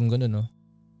 Pagbukas kong gano'n,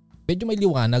 medyo may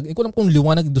liwanag. Hindi ko alam kung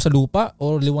liwanag doon sa lupa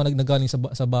o liwanag na galing sa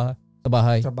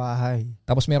bahay. Sa bahay.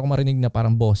 Tapos meron akong marinig na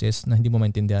parang boses na hindi mo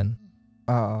maintindihan.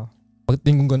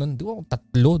 Pagtingin ko gano'n, di ko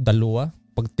 3,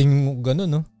 2. Pagtingin ko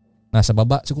gano'n, nasa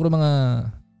baba. Siguro mga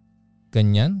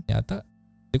ganyan yata.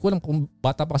 Hindi ko alam kung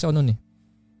bata pa kasi ako noon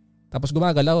Tapos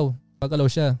gumagalaw. Pagalaw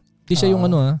siya. Hindi siya yung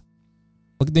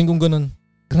pagtingin ko gano'n.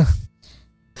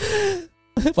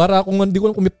 Para akong hindi ko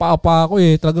alam kung may papa ako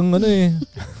Talagang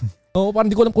parang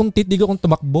hindi ko alam kung titig akong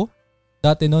tumakbo.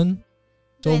 Dati noon.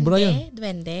 Sobra yun.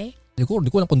 Duwende? Hindi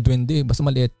ko alam kung duwende. Basta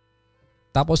maliit.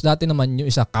 Tapos dati naman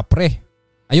yung isa, kapre.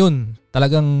 Ayun.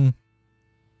 Talagang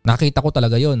nakita ko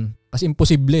talaga yun. Kasi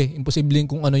imposible. Imposible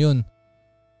kung yun.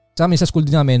 Sa amin, sa school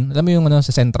din namin, alam mo yung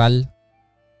sa central?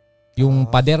 Yung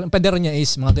pader niya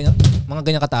is mga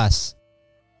ganyan kataas.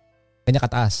 Ganyan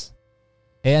kataas.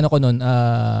 Ko nun,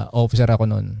 officer ako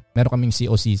nun. Meron kaming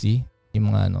COCC,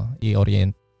 yung mga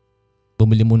i-orient.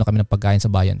 Bumili muna kami ng pagkain sa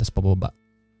bayan, tapos pababa.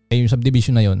 Yung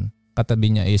subdivision na yun,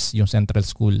 katabi niya is yung central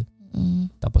school.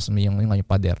 Tapos may yung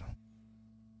pader.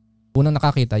 Unang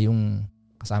nakakita yung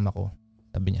kasama ko,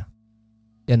 sabi niya.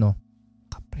 Yan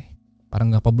kapre.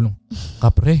 Parang pabulong.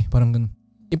 Kapre, parang ganun.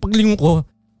 Paglingon ko,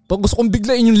 pag gusto kong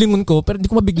biglain yung lingon ko, pero hindi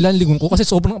ko mabigla yung lingon ko kasi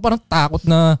sobrang parang takot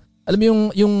na, alam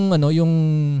mo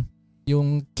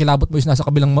yung kilabot mo is nasa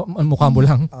kabilang mukha mo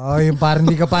lang. Yung parang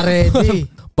hindi ka pa ready.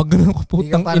 Pag ganun ko,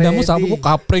 putang ina mo, sabi ko,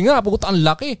 kapre nga, putang ang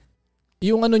laki.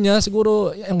 Yung niya,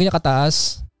 siguro, ang ganyan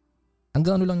kataas,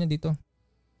 hanggang lang niya dito.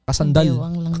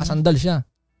 Kasandal siya.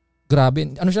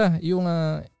 Grabe. Siya,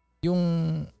 yung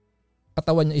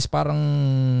katawan niya is parang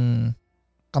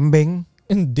kambing?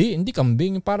 Hindi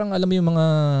kambing. Parang alam mo yung mga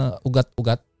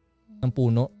ugat-ugat ng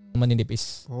puno,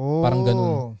 maninipis. Parang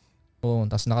ganun.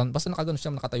 Tapos basta nakagano siya,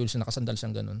 nakatayo siya, nakasandal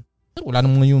siyang ganun. Pero wala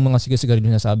naman yung mga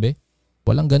sigarilyo niya sabi.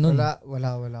 Walang ganun. Wala.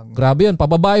 Grabe yun,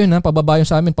 pababa yun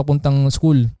sa amin, papuntang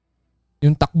school.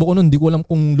 Yung takbo ko nun, hindi ko alam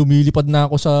kung lumilipad na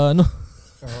ako sa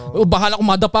bahala kung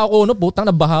madapa ako, putang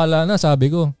na bahala na,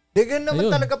 sabi ko. Di ganun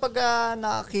naman talaga pag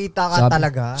nakakita ka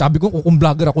talaga. Sabi ko, kung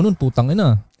vlogger ako nun, putang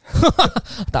ina.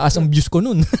 Taas ang views ko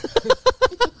nun.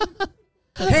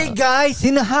 Hey guys,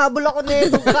 hinahabol ako na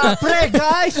itong kapre,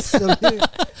 guys!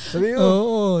 Sabi mo.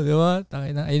 Oo, di ba?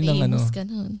 Ayun lang ka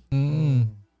nun.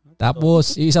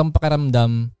 Tapos, isang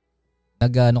pakiramdam,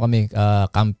 kami,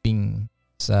 camping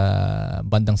sa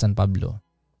bandang San Pablo.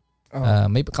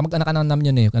 May kamag-anak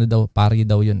namin yun pari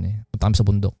daw yun punta kami sa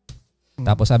bundok.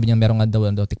 Tapos sabi niya meron nga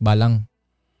daw tikbalang.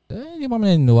 Hindi pa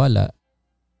naman naniniwala.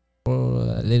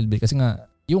 For a little bit. Kasi nga,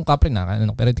 yung kapre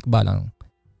pero tikbalang.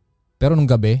 Pero nung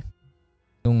gabi,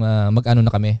 nung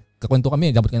na kami, kakwento kami,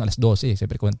 dapat kayo alas 12,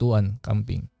 siyempre kwentuhan,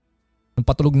 camping. Nung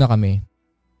patulog na kami,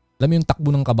 alam mo yung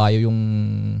takbo ng kabayo, yung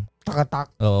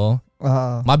takatak. Oo.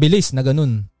 Mabilis na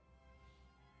ganun.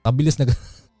 Mabilis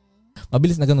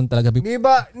na ganun talaga. Hindi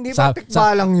ba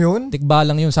tikbalang yun?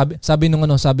 Tikbalang yun. Sabi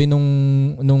nung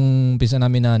pisa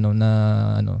namin na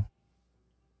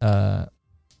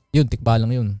yun,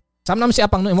 tikbalang yun. Sama namin si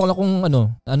Apang noon. Wala kung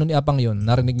ano ni Apang yon,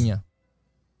 narinig niya.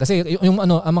 Kasi yung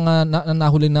ang mga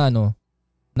nahuli na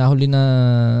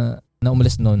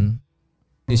umalis noon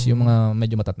is yung mga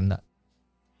medyo matatanda.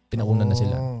 Pinauna na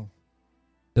sila.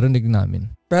 Narinig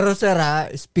namin. Pero sir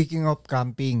speaking of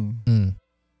camping,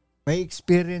 may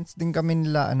experience din kami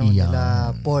nila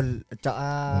Paul at saka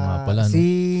si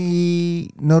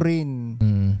Norin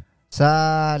sa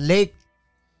lake.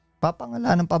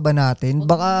 Papangalanan pa ba natin?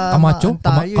 Baka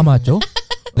Camacho?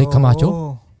 Lake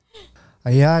Camacho?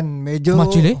 Ayan, medyo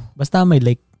Machile? Basta may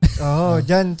lake.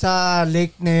 Dyan sa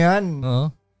lake na yan.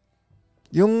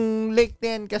 Yung lake na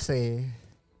yan kasi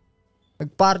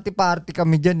nag-party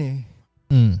kami dyan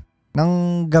ng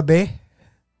gabi.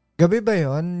 Gabi ba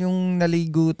yon? Yung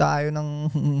naligo tayo ng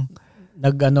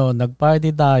nag-party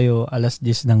tayo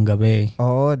 10:00 ng gabi.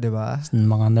 Oo, di ba?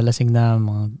 Mga nalasing na,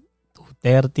 mga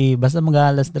 2:30, basta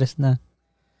mag-3:00 na.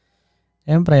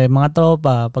 Siyempre, mga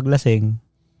tropa, paglasing,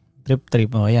 trip,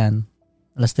 yan.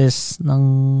 10:00 ng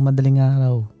madaling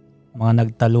araw. Mga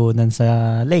nagtalunan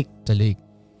sa lake. Sa lake.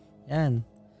 Yan.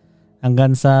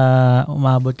 Hanggang sa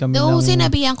umabot kami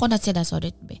sinabihan ko na sila,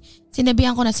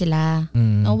 Sinabihan ko na sila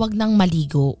na huwag nang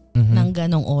maligo ng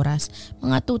ganong oras.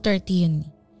 Mga 2:30 yun.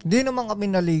 Hindi naman kami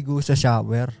naligo sa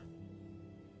shower.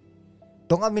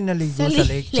 Doon kami naligo sa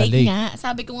lake. Sa lake nga.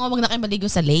 Sabi ko nga huwag na kayo maligo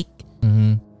sa lake.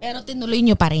 Pero tinuloy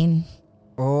nyo pa rin.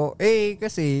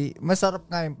 Kasi masarap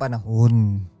nga yung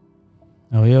panahon.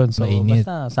 Yun. So,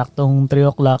 basta saktong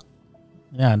 3:00.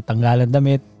 Yan, tanggalan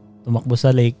damit. Tumakbo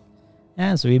sa lake.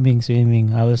 Yan,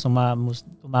 swimming. Halos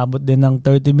umabot din ng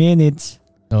 30 minutes.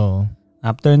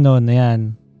 After noon,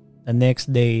 ayan. The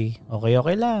next day,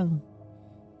 okay lang.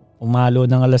 Umalo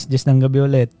ng 10:00 ng gabi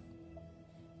ulit.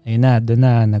 Ayun na, doon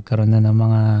na, nagkaroon na ng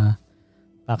mga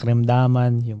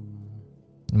pakrimdaman. Yung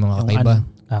mga kakaiba.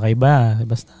 Kakaiba,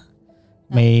 basta.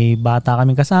 May bata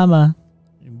kaming kasama.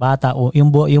 Yung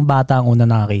bata ang una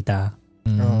nakakita.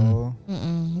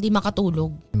 Hindi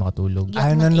makatulog.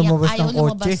 Ayaw na lumabas ng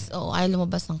kotse. Ayaw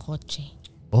lumabas ng kotse.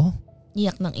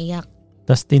 Iyak ng iyak.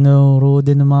 Tapos tinuro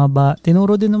din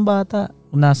ng bata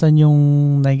kung nasan yung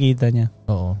nakikita niya.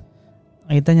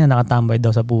 Nakita niya nakatambay daw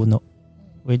sa puno.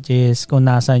 Which is kung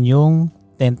nasan yung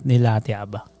tent nila Ate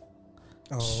Aba.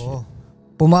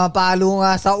 Pumapalo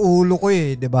nga sa ulo ko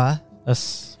di ba?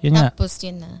 Tapos yun na.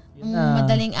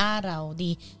 Madaling araw,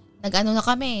 nag-ano na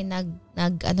kami,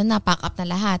 pack up na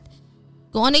lahat.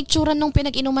 Kung ano itsura nung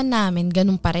pinag-inuman namin,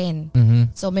 ganun pa rin.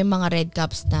 So may mga red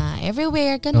cups na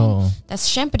everywhere, ganun. Tapos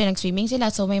syempre nag-swimming sila,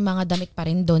 so may mga damit pa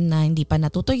rin doon na hindi pa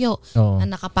natutuyo, na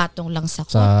nakapatong lang sa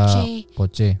kotse.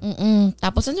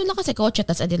 Tapos ano lang kasi kotse,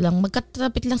 tapos lang,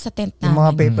 magkatapit lang sa tent namin. Yung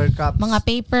mga paper cups. Mga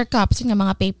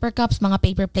paper cups, mga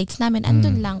paper plates namin,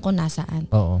 andun lang kung nasaan.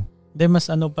 Hindi,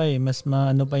 mas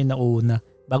maano pa yung nauna.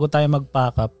 Bago tayo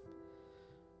mag-pack up,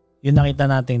 yung nakita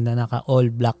natin na naka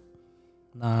all black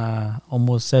na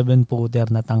almost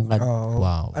 7-footer na tangkad.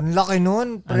 Wow. Ang laki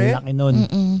nun, pre. Ang laki nun.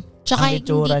 Tsaka ang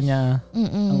itsura niya,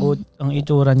 ang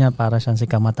itsura niya para siyang si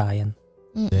kamatayan.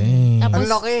 Ang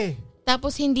laki.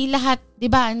 Tapos hindi lahat, 'di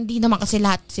ba? Hindi naman kasi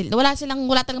lahat wala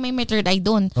talagang may third eye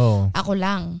doon. Ako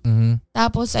lang.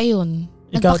 Tapos ayun,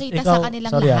 nagpakita sa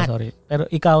kanilang lahat. Sorry. Pero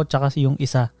ikaw tsaka yung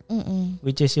isa.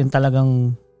 Which is yung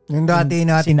talagang yung dati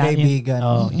nating kaibigan.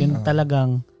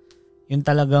 Yung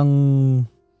talagang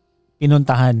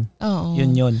pinuntahan.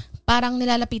 Yun. Parang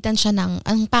nilalapitan siya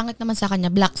ang pangit naman sa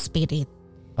kanya, black spirit.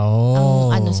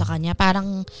 Ang sa kanya,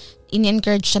 parang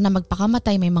in-encourage siya na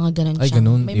magpakamatay, may mga ganun siya.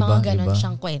 May mga ganun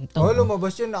siyang kwento.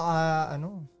 Lumabas yun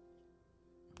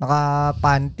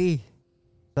naka-panty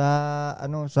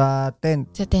sa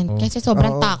tent. Sa tent. Kasi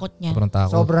sobrang takot niya.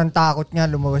 Sobrang takot niya,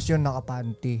 lumabas yun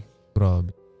naka-panty.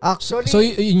 Grabe. Actually, so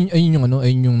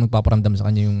ayun yung nagpaparamdam sa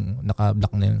kanya, yung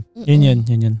naka-black na yun. Yun.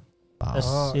 Yun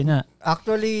na.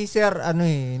 Actually, sir,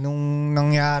 nung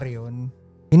nangyari yun,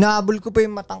 inaabol ko pa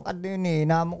yung matangkad na yun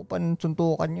Inaamo ko pa ng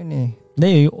suntukan yun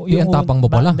Hindi, yung tapang mo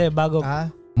pala. Hindi, bago.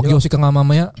 Magyosi ka nga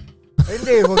mamaya.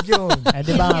 Hindi, wag yun.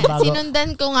 Bago.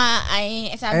 Sinundan ko nga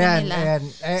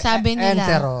sabi nila.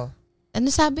 Sir, ano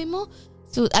sabi mo?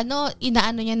 So,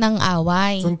 inaano niya ng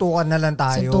away. Suntukan na lang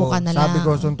tayo. Sabi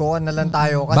ko, suntukan na lang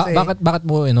tayo. Kasi, bakit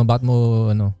mo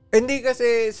Hindi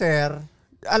kasi, sir,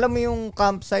 alam mo yung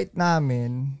campsite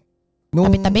namin, nung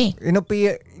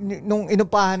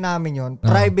inupahan namin yon,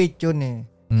 private yun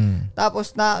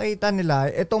Tapos nakita nila,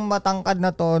 itong matangkad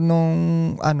na to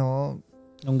nung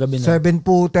gabi na.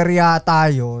 7-footer yata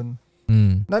yun.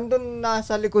 Nandun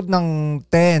nasa likod ng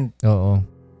tent.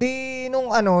 Di nung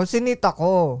sinita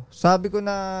ko. Sabi ko,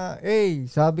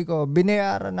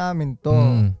 binayaran namin to.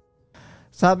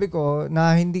 sabi ko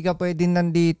na hindi ka pwedeng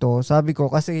nandito. Sabi ko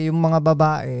kasi yung mga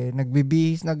babae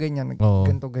nagbibihis na ganyan,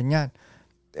 ganito ganyan.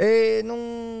 Nung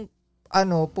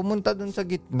pumunta dun sa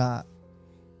gitna,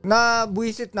 na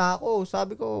buwisit na ako.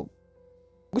 Sabi ko,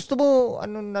 gusto mo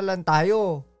na lang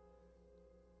tayo?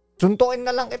 Suntukin na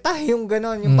lang kita, yung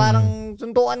gano'n. Yung parang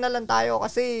suntukan na lang tayo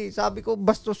kasi sabi ko,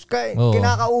 bastos ka eh.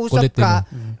 Kinakausap ka.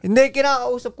 Hindi,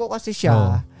 kinakausap ko kasi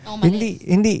siya.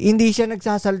 Hindi siya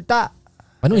nagsasalta.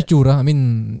 Anong itsura? I mean,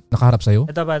 nakaharap sa'yo?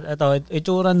 Ito,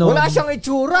 itsura no. Wala siyang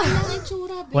itsura.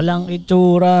 Walang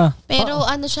itsura. Pero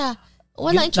siya,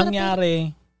 walang itsura. Nangyari,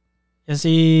 yan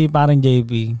si parang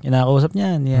JP, kinakausap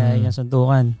niya, niya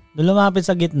suntukan. Doon lumapit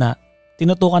sa gitna,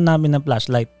 tinutukan namin ng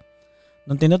flashlight.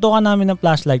 Nung tinutukan namin ng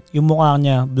flashlight, yung mukha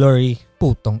niya blurry.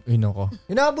 Putang ino ko.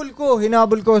 Hinabol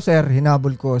ko, sir.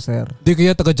 Di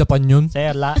kaya taga-Japan yun?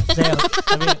 Sir,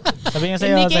 sabi nga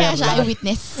sa'yo, hindi kaya siya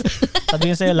eyewitness. Sabi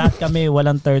nga sa'yo, lahat kami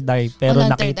walang third eye, pero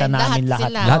walang nakita namin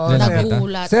lahat. Lahat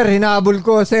nagulat. Sir, hinabol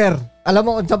ko, sir. Alam mo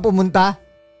kung saan pumunta?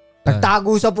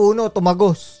 Nagtago sa puno,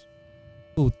 tumagos.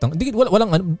 Putang.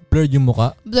 Walang blurred yung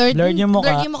mukha. Blurred yung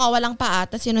mukha, walang paa.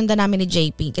 Tapos sinundan namin ni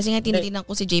JP. Kasi nga tinitingnan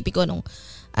ko si JP ko nung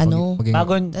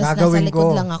bago nasa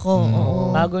likod lang ako.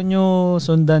 Bago nyo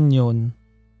sundan yun,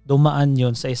 dumaan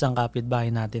yun sa isang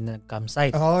kapitbahay natin na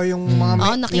campsite. Yung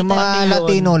mga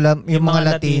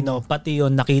Latino. Pati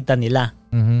yun nakita nila.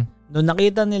 Nung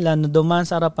nakita nila, nung dumaan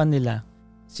sa harapan nila,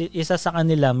 isa sa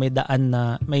kanila may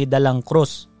dalang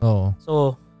cross.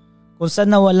 So, kung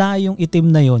saan nawala yung itim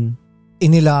na yun,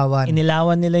 inilawan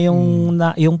nila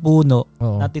yung puno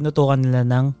na tinutukan nila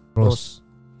ng cross.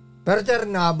 Pero sir,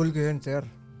 nahabol ko yun, sir.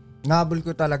 Nahabol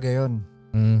ko talaga yun.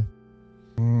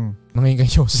 Nangingay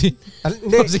Josie.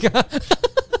 Hindi.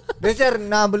 Hindi, sir.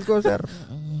 Nahabol ko, sir.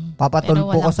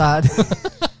 Papatulpo ko sa...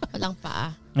 Walang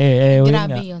paa.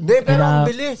 Grabe yun. Hindi, pero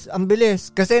ang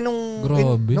bilis. Kasi nung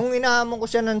inahamon ko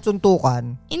siya ng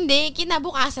suntukan. Hindi,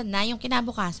 kinabukasan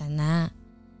na.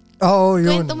 Oo,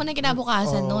 yun. Kwento mo na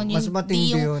kinabukasan noon. Mas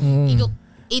matindi yun.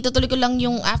 Itutuloy ko lang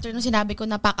yung after nung sinabi ko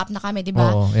na pack up na kami, di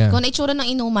ba? Kung itsura ng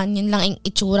inuman, yun lang ang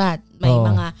itsura. May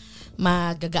mga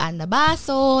magagaan na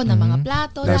baso, na mga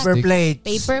plato,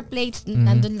 paper plates,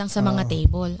 nandun lang sa mga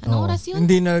table. Anong oras yun?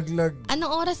 Hindi naglag.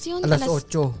 Anong oras yun? Alas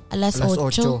 8.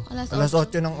 Alas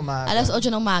 8 ng umaga. Alas 8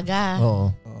 ng umaga.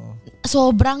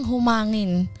 Sobrang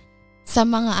humangin sa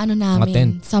mga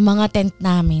namin, sa mga tent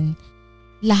namin.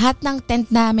 Lahat ng tent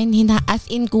namin, as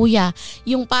in kuya,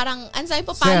 yung parang,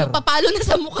 papalo na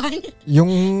sa mukha niya.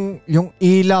 Yung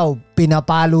ilaw,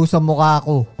 pinapalo sa mukha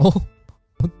ko.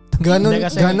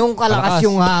 Ganong kalakas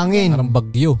yung hangin. Parang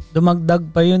bagyo.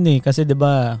 Dumagdag pa yun kasi 'di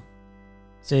ba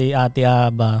si Ate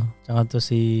Aba, tsaka to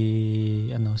si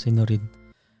Norid.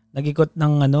 Nag-ikot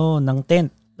ng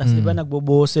tent. Tapos 'di ba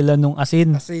nagbubuhos sila nung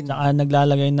asin. Tsaka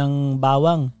naglalagay ng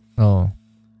bawang.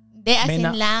 Hindi, asin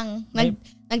lang.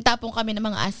 Nagtapong kami ng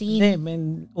mga asin. Hindi,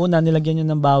 una nilagyan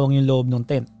nyo ng bawang yung loob ng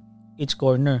tent. Each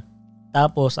corner.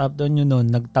 Tapos after nyo nun,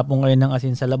 nagtapong kayo ng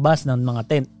asin sa labas ng mga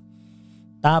tent.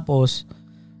 Tapos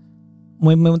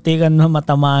may muntikan na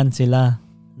matamaan sila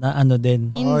na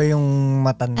din. Yung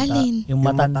matanda. Alin? Yung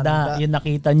matanda. Yung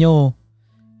nakita nyo.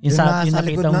 Yung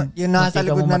nasa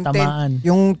likod ng tent.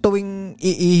 Yung tuwing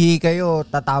iihi kayo,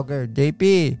 tatawag kayo, JP.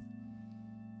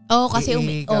 Kasi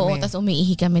tapos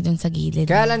umiihi kami dun sa gilid.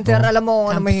 Kaya lang, sir, alam mo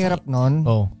kung ano mahirap nun?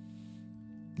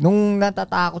 Nung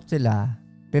natatakot sila,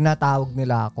 tinatawag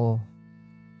nila ako.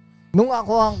 Nung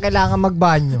ako ang kailangan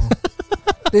magbanyo,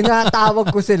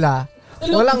 tinatawag ko sila,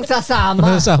 walang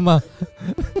sasama.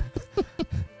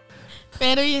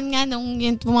 Pero yun nga, nung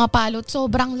yun pumapalot,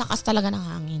 sobrang lakas talaga ng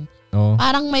hangin.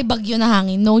 Parang may bagyo na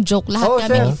hangin. No joke, lahat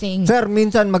kami gising. Sir,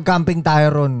 minsan mag-camping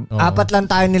tayo ron. 4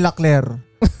 lang tayo nila Claire.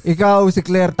 Ikaw, si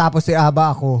Claire, tapos si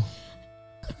Aba, ako.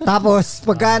 Tapos,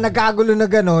 pagka nagkagulo na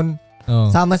ganun,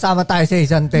 sama-sama tayo sa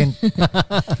isang tent.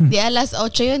 Di alas 8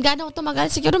 yun. Gano'ng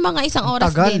tumagal? Siguro mga isang oras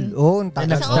din.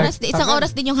 Tagal. Isang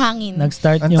oras din yung hangin.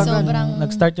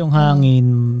 Nag-start yung hangin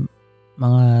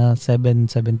mga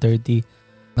 7:30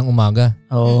 ng umaga.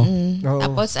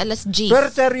 Tapos alas 10. Pero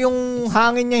sir, yung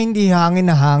hangin niya hindi hangin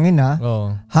na hangin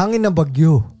Hangin na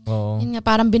bagyo. Yun nga,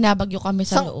 parang binabagyo kami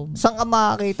sa loob. Saan ka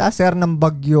makakita, sir, ng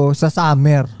bagyo sa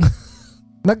summer?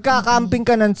 Nagka-camping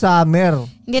ka ng summer.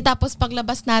 Hindi, tapos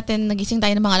paglabas natin, nagising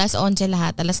tayo ng mga alas 11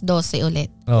 lahat, alas 12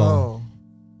 ulit.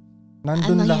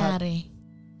 Nandun nangyari?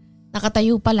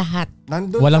 Nakatayo pa lahat.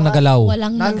 Walang nagalaw.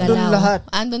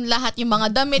 Andun lahat. Yung mga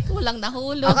damit, walang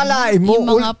nahulog. Akalain mo,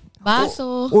 yung mga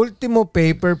baso. Ultimo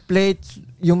paper plates,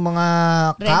 yung mga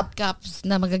red cups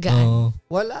na magagaan.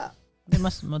 Wala.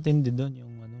 Mas matindi doon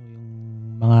yung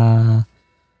mga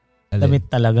damit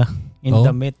talaga.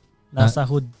 Damit. Nasa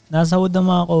hood ng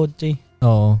mga kotse.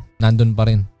 Oo, nandun pa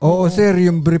rin. Oo, sir,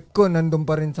 yung brief ko nandun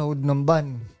pa rin sa hood ng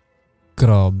van.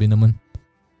 Grabe naman.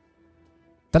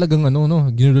 Talagang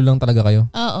ginulo lang talaga kayo?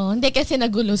 Oo, hindi kasi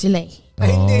nagulo sila eh.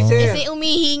 Ay, hindi, sir. Kasi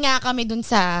umihi nga kami dun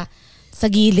sa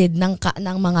gilid ng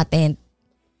mga tent.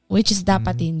 Which is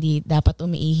dapat hindi. Dapat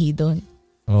umiihi dun.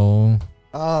 Oo.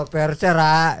 Pero sir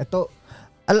ito,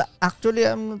 actually,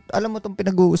 alam mo itong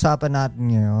pinag-uusapan natin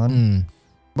ngayon.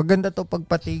 Maganda to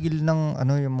pagpatigil ng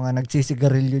yung mga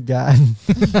nagsisigarilyo dyan.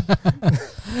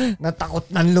 Natakot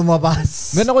nang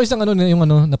lumabas. Meron ako isang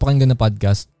napakinggan na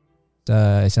podcast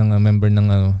sa isang member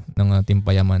ng Team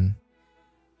Payaman.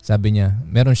 Sabi niya,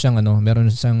 meron siyang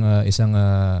isang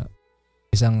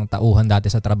tauhan dati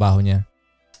sa trabaho niya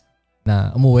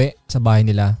na umuwi sa bahay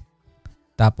nila.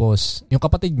 Tapos yung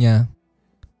kapatid niya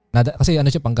kasi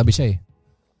siya panggabi siya eh.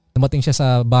 Dumating siya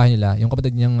sa bahay nila, yung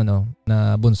kapatid niyang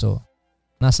na bunso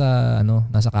nasa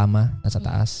kama, nasa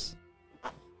taas.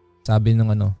 Sabi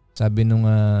nung sabi niya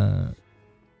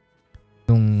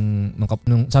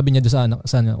doon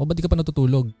sa ba't di ka pa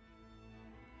natutulog?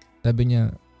 Sabi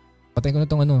niya, patayin ko na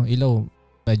tong ilaw.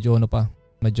 Medyo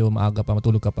maaga pa,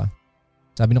 matulog ka pa.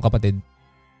 Sabi nung kapatid,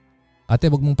 ate,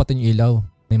 wag mong patayin yung ilaw.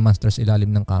 May monster sa ilalim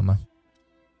ng kama.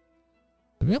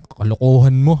 Sabi niya,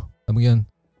 kalokohan mo. Sabi niya,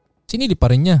 sinili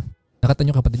pa rin niya. Nakita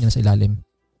niyo kapatid niya sa ilalim.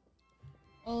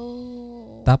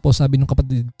 Tapos sabi nung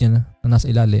kapatid niya na nasa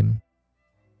ilalim,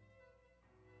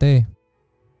 te,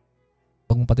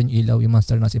 wag mong patayin yung ilaw, yung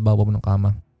monster nasa ibabaw mo ng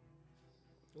kama.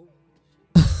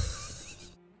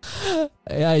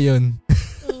 Ay, ayun.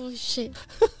 Oh, shit.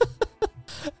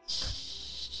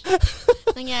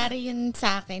 Nangyari yun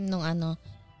sa akin nung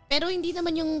Pero hindi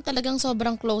naman yung talagang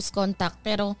sobrang close contact.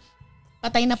 Pero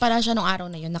patay na pala siya nung araw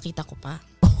na yun. Nakita ko pa.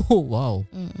 Oh, wow.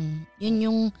 Yun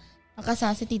yung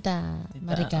nakasasi Tita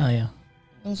Maricar.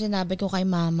 Yung sinabi ko kay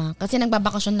mama. Kasi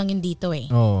nagbabakasyon lang yun dito eh.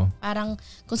 Oo. Parang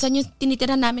kung saan yung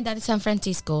tinitira namin dati sa San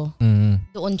Francisco,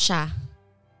 doon siya.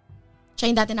 Siya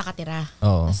yung dati nakatira.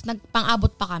 Oo. Tapos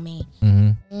nagpang-abot pa kami.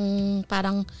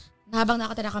 Parang habang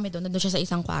nakatira kami doon, nandun siya sa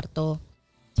isang kwarto.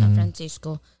 San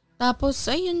Francisco. Tapos,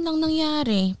 ayun lang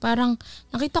nangyari. Parang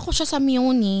nakita ko siya sa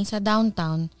Muni, sa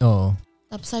downtown. Oo.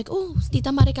 Tapos like, si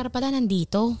Tita Maricar pala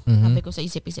nandito. Sabi ko sa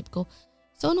isip-isip ko.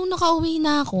 So, nung nakauwi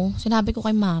na ako, sinabi ko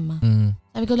kay mama.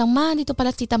 Sabi ko lang, ma, dito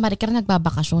pala si Tita Maricar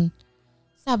nagbabakasyon.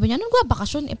 Sabi niya, anong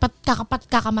nagbabakasyon?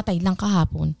 Kakamatay lang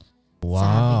kahapon. Wow.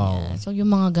 Sabi niya. So, yung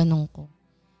mga ganong ko.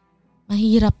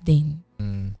 Mahirap din.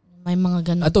 May mga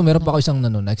ganong. Ato, meron pa ako isang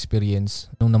na-experience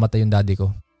nung namatay yung daddy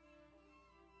ko.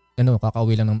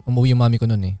 Kakauwi lang. Umuwi yung mami ko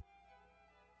nun eh.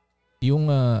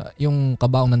 Yung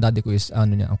kabaong ng daddy ko is,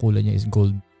 ang kulay niya is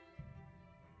gold.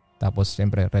 Tapos,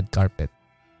 siyempre, red carpet.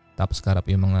 Tapos karap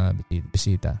yung mga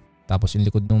bisita. Tapos yung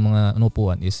likod ng mga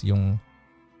upuan is yung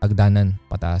hagdanan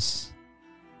pataas.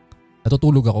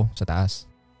 Natutulog ako sa taas.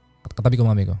 Katabi ko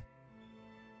mami ko.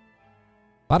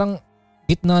 Parang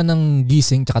gitna ng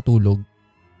gising tsaka tulog.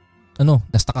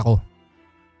 Nastak ako.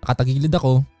 Nakatagilid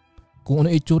ako. Kung ano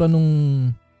itsura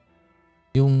nung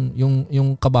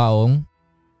yung kabaong,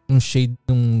 yung shade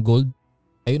ng gold,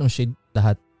 ayun ang shade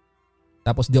lahat.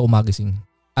 Tapos di ako magising.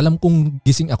 Alam kong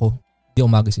gising ako. Di ako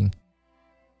magising.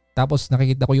 Tapos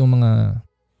nakikita ko yung mga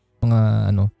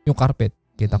yung carpet,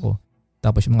 kita ko.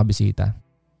 Tapos yung mga bisita.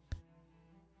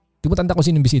 Di ba tanda ko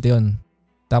sinong bisita yon?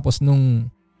 Tapos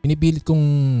nung pinipilit kong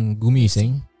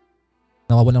gumising,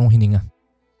 nawawalan ng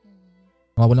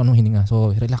hininga.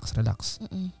 So relax.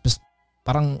 Just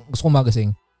parang gusto kong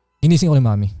magising. Ginising ko ni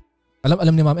mami.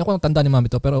 Alam ni mami, ako ang tanda ni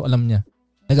mami to, pero alam niya.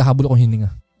 Naghahabol akong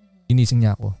hininga. Ginising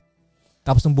niya ako.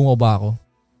 Tapos nung bumaba ako,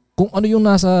 kung ano yung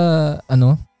nasa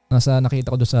nakita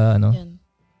ko doon sa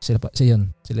sila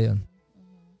yun.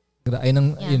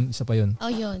 Yun, isa pa yun.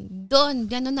 Oh, yun. Doon,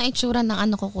 gano'n na itsura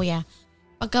ng ko, kuya.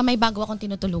 Pagka may bago akong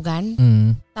tinutulugan,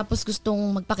 tapos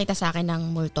gustong magpakita sa akin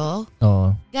ng multo,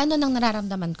 gano'n ang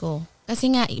nararamdaman ko.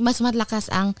 Kasi nga, mas malakas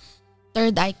ang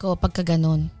third eye ko pagka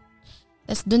gano'n.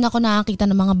 Tapos doon ako nakakita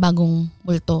ng mga bagong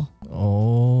multo.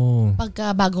 Oh.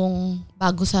 Pagka bagong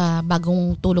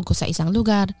tulog ko sa isang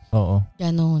lugar. Oo.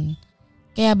 Ganon.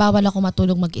 Kaya bawal ako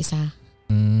matulog mag-isa.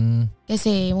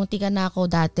 Kasi munti ka na ako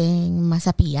dating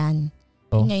masapian.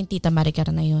 Yun nga yung Tita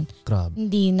Maricar na yun. Grabe.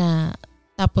 Hindi na.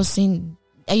 Tapos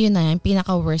ayun na, yung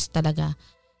pinaka-worst talaga.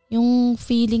 Yung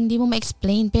feeling, di mo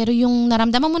ma-explain. Pero yung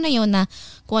naramdaman mo na yun na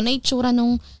kung ano itsura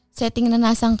nung setting na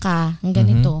nasang ka, ang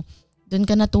ganito, doon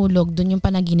ka natulog, doon yung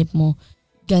panaginip mo,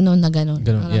 ganon na ganon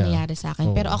ang nangyayari sa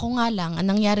akin. Pero ako nga lang, ang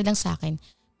nangyari lang sa akin,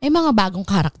 may mga bagong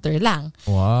character lang.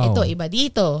 Wow. Ito, iba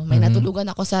dito. May natulugan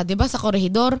ako sa, di ba, sa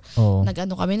korehidor.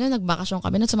 Nag-ano kami nun, nagbakasyon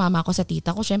kami nun, sumama ako sa tita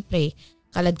ko. Syempre,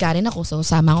 kaladkarin ako, so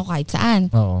sama ko kahit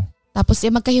saan. Oo. Tapos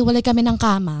magkahiwalay kami ng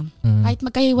kama. Kahit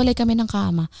magkahiwalay kami ng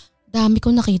kama, dami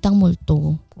kong nakitang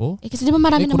multo. Kasi di ba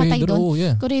marami namatay doon?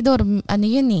 Corridor, ano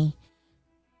yun eh.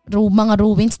 Mga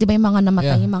ruins, di ba yung mga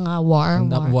namatay, yung mga war.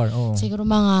 Siguro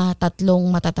mga 3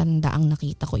 matatanda ang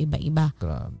nakita ko iba-iba.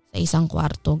 Grabe. Sa isang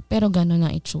kwarto. Pero gano'n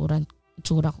na itsura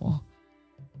ko.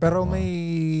 Pero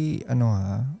may,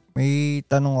 may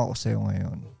tanong ako sa'yo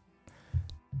ngayon.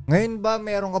 Ngayon ba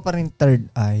meron ka pa rin third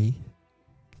eye?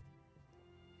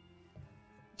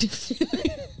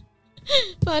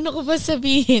 Paano ko ba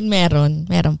sabihin? Meron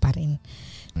pa rin.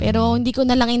 Pero hindi ko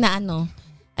na lang inaano.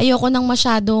 Ayoko nang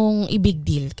masyadong i-big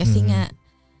deal kasi nga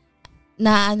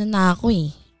naano na ako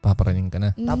eh. Paparaning ka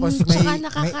na. Tapos tsaka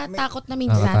nakakatakot na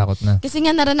minsan. Nakakatakot na. Kasi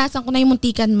nga naranasan ko na yung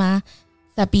muntikan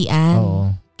sapian.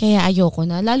 Oo. Kaya ayoko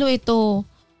na. Lalo ito,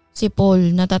 si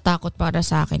Paul, natatakot para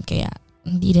sa akin. Kaya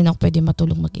hindi rin ako pwede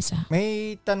matulog mag-isa.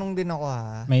 May tanong din ako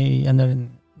ha.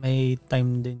 May time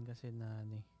din kasi na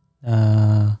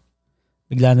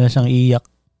bigla na siyang iiyak.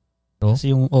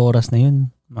 Kasi yung oras na yun,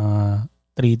 mga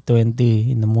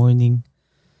 3:20 in the morning,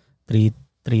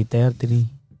 3:30,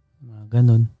 mga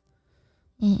ganun.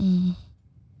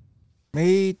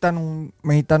 May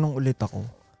tanong ulit ako.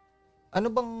 Ano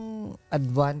bang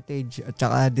advantage at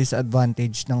saka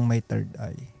disadvantage ng may third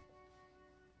eye?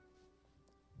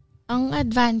 Ang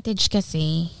advantage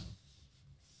kasi,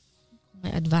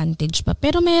 may advantage pa.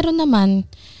 Pero meron naman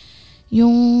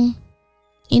yung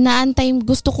inaantay,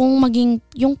 gusto kong maging,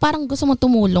 yung parang gusto mo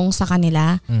tumulong sa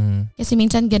kanila. Kasi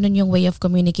minsan ganun yung way of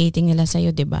communicating nila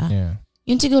sa'yo, diba? Yeah.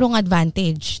 Yun sigurong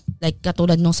advantage. Like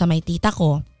katulad nung sa may tita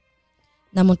ko,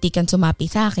 na muntikan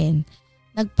sumapi sa akin.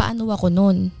 Nagpaano ako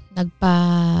nun.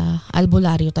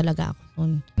 Nagpa-albularyo talaga ako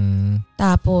nun.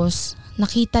 Tapos,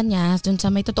 nakita niya, dun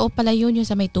sa may, totoo pala yun, yung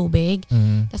sa may tubig.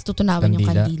 Tapos tutunawan yung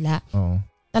kandila.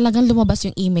 Talagang lumabas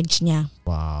yung image niya.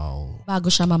 Wow.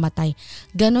 Bago siya mamatay.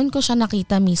 Ganon ko siya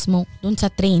nakita mismo dun sa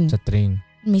train. Sa train.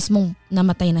 Mismong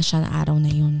namatay na siya na araw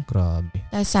na yun. Grabe.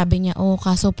 Tapos sabi niya,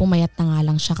 kaso pumayat na nga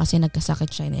lang siya kasi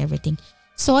nagkasakit siya and everything.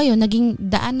 So ayun, naging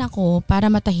daan ako para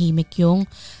matahimik yung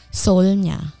soul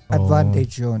niya.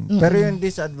 Advantage yun. Pero yung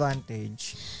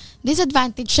disadvantage?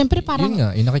 Disadvantage, syempre parang yun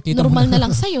nga, normal na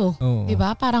lang sa'yo.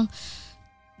 Diba? Parang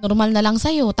normal na lang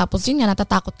sa'yo. Tapos yun nga,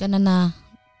 natatakot ka na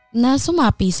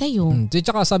sumapi sa'yo.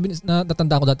 Tsaka sabi,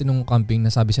 natanda ko dati nung camping,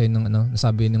 nasabi sa'yo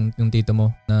nasabi ng tito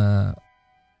mo na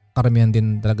karamihan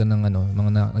din talaga ng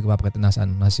mga nagpapakita nasa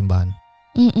simbahan.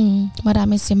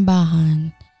 Maraming simbahan.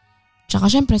 Tsaka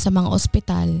syempre sa mga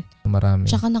ospital. Marami.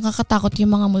 Tsaka nakakatakot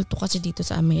yung mga multo kasi dito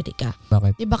sa Amerika.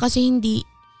 Bakit? Diba kasi hindi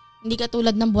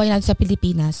katulad ng buhay natin sa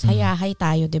Pilipinas. Hayahay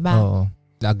tayo, diba? Oo.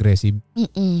 Aggressive.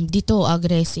 Dito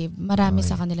aggressive. Marami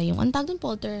sa kanila yung antag ng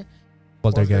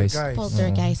Poltergeist.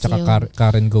 Poltergeist. Tsaka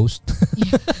Karen Ghost.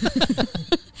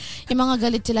 Yung mga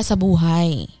galit sila sa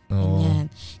buhay. Ganyan.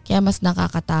 Kaya mas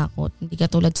nakakatakot. Hindi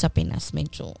katulad sa Pinas.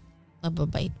 Medyo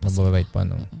mababait pa. Mababait pa,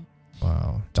 no?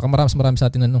 Wow. Tsaka marami sa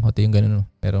atin, hati yung gano'n,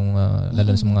 merong, lalo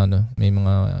na sa mga, may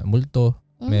mga multo,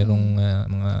 merong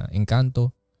mga engkanto,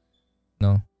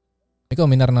 no? Ikaw,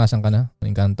 may naranasan ka na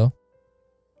ng engkanto?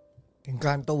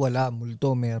 Engkanto, wala.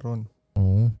 Multo, meron.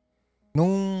 Oo.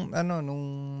 Nung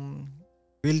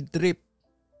field trip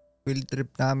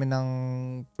namin ng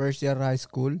first year high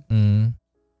school.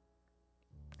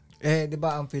 Di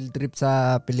ba ang field trip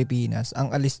sa Pilipinas,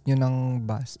 ang alis nyo ng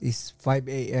bus is 5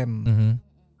 a.m.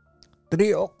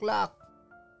 3 o'clock.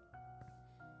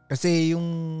 Kasi yung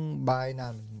bahay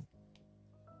namin,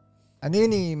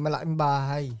 malaking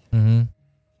bahay.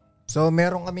 So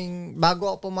meron kaming, bago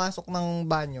ako pumasok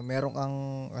ng banyo, meron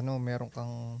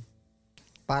kang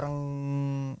parang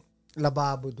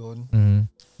lababo doon.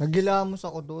 Nagilamos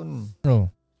ako doon.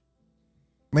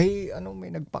 May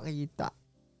nagpakita.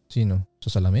 Sino?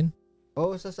 Sa salamin?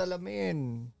 Oo, sa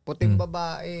salamin. Puting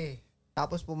babae.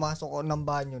 Tapos pumasok ako ng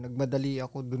banyo, nagmadali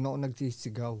ako, doon ako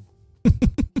nagsisigaw.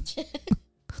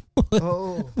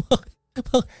 Oo.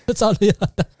 Salo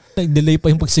yata. Nag-delay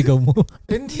pa yung pagsigaw mo.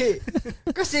 Hindi.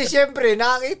 Kasi syempre,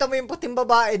 nakakita mo yung puting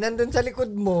babae nandun sa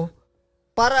likod mo.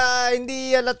 Para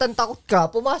hindi halatang takot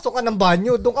ka, pumasok ka ng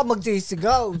banyo, doon ka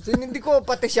magsisigaw. So, hindi ko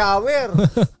pati shower.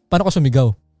 Paano ka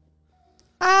sumigaw?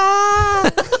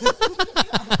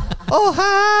 Oh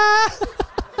ha!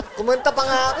 Kumanta pa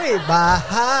nga ako eh.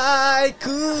 Bahay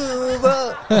kubo.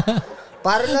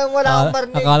 Para lang wala akong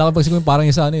marinig. Akala ko pagsigaw parang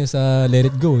yung sa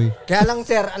Let It Go eh. Kaya lang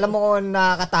sir, alam mo kung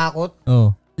nakakatakot?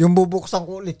 Oo. Yung bubuksan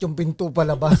ko ulit yung pinto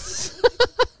palabas.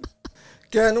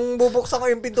 Kaya nung bubuksan ko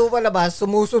yung pinto palabas,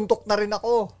 sumusuntok na rin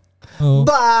ako. Oh.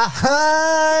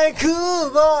 Bahay ko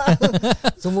ba?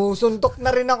 Sumusuntok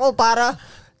na rin ako para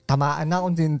tamaan na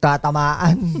kung sino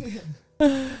tatamaan.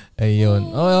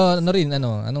 Ayun. Ano rin,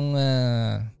 anong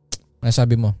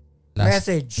nasabi mo? Last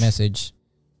message.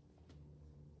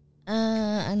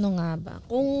 Ano nga ba?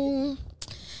 Kung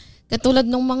katulad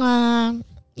ng mga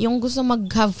yung gusto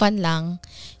mag-have fun lang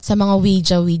sa mga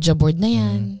Ouija board na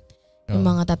yan, yung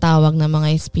mga tatawag na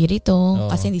mga espiritu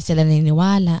kasi hindi sila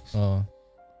naniniwala.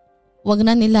 Wag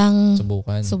na nilang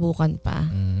subukan pa.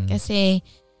 Kasi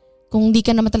kung di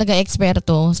ka naman talaga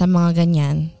eksperto sa mga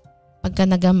ganyan, pagka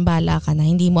nagambala ka na,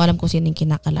 hindi mo alam kung sino yung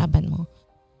kinakalaban mo.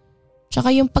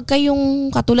 Tsaka yung pagka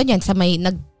yung katulad yan, sa may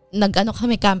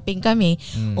camping kami,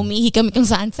 umihi kami kung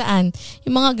saan-saan.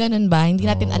 Yung mga ganun ba, hindi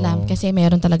natin alam kasi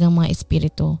mayroon talagang mga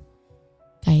espiritu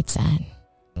kahit saan.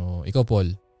 Ikaw,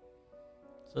 Paul?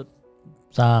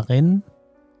 Sa akin,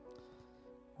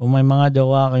 kung may mga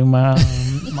jowa kayong mga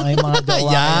jowa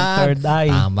kayong third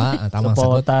eye, tamang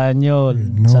supportahan nyo.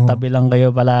 Sa tabi lang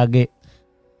kayo palagi.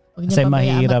 Kasi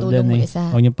mahirap din eh.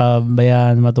 Huwag nyo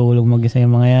pabayaan matulog mag-isa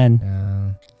yung mga yan.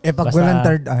 Pag walang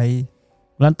third eye,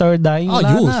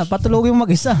 wala na. Patulogin mo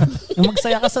mag-isa. Yung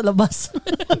magsaya ka sa labas.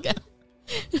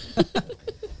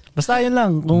 Basta yun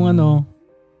lang. Kung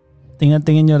tingnan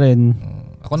nyo rin.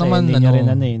 Ako naman, hindi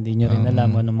nyo rin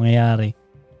alam anong mangyayari.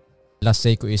 Last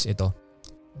say ko is ito.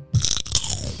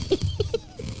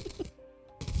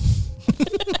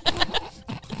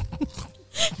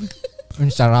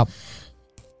 Ang sarap.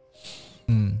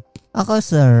 Ako,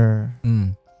 sir.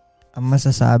 Ang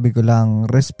masasabi ko lang,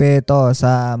 respeto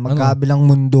sa magkabilang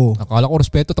mundo. Akala ko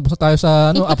respeto, tapos na tayo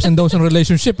sa ups and downs ng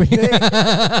relationship.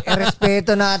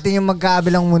 Respeto natin yung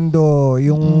magkabilang mundo.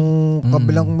 Yung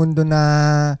kabilang mundo na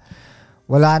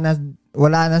wala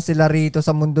na sila rito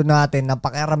sa mundo natin.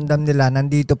 Napakiramdam nila,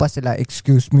 nandito pa sila.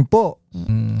 Excuse me po.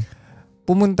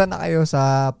 Pumunta na kayo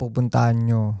sa pupuntahan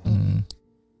nyo.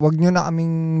 Huwag nyo na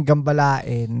kaming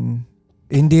gambalain.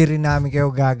 Hindi rin namin kayo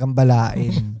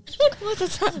gagambalain.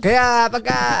 Kaya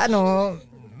pagka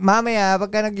mamaya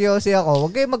pagka nag-yosi ako,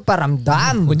 huwag kayong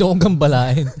magparamdam. Huwag nyo akong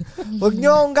gambalain. Huwag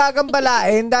nyo akong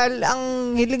gagambalain dahil ang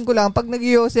hiling ko lang pag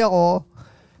nag-yosi ako,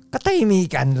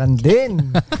 katahimikan lang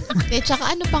din.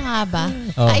 Tsaka ano pa nga ba?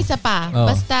 Isa pa.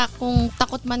 Basta kung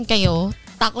takot man kayo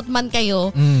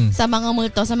sa mga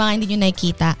multo, sa mga hindi nyo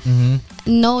nakikita,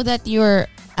 know that your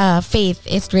faith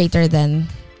is greater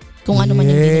than kung ano man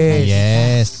yung ginagawa.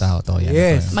 Yes. Tao.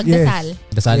 Yes. Magdasal.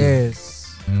 Dasal. Yes.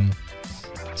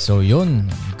 So yun,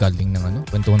 galing ng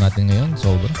kwentuhan natin ngayon.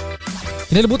 Sobra.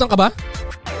 Kinalibutan ka ba?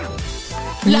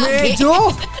 Lagi. Medyo.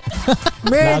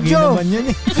 Lagi naman yun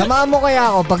eh. Sama mo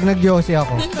kaya ako pag nag-yosi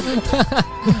ako?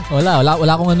 Wala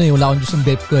akong wala akong juice ng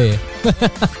vape ko eh.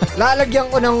 Lalagyan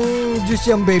ko ng juice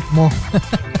yung vape mo.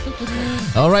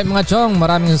 Alright mga chong,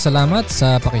 maraming salamat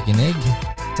sa pakikinig.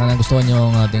 Sana gustuhan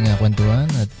nyo ang ating kwentuhan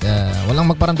at walang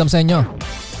magparamdam sa inyo.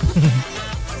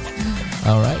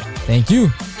 Alright, thank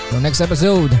you. Till next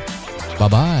episode.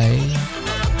 Bye-bye.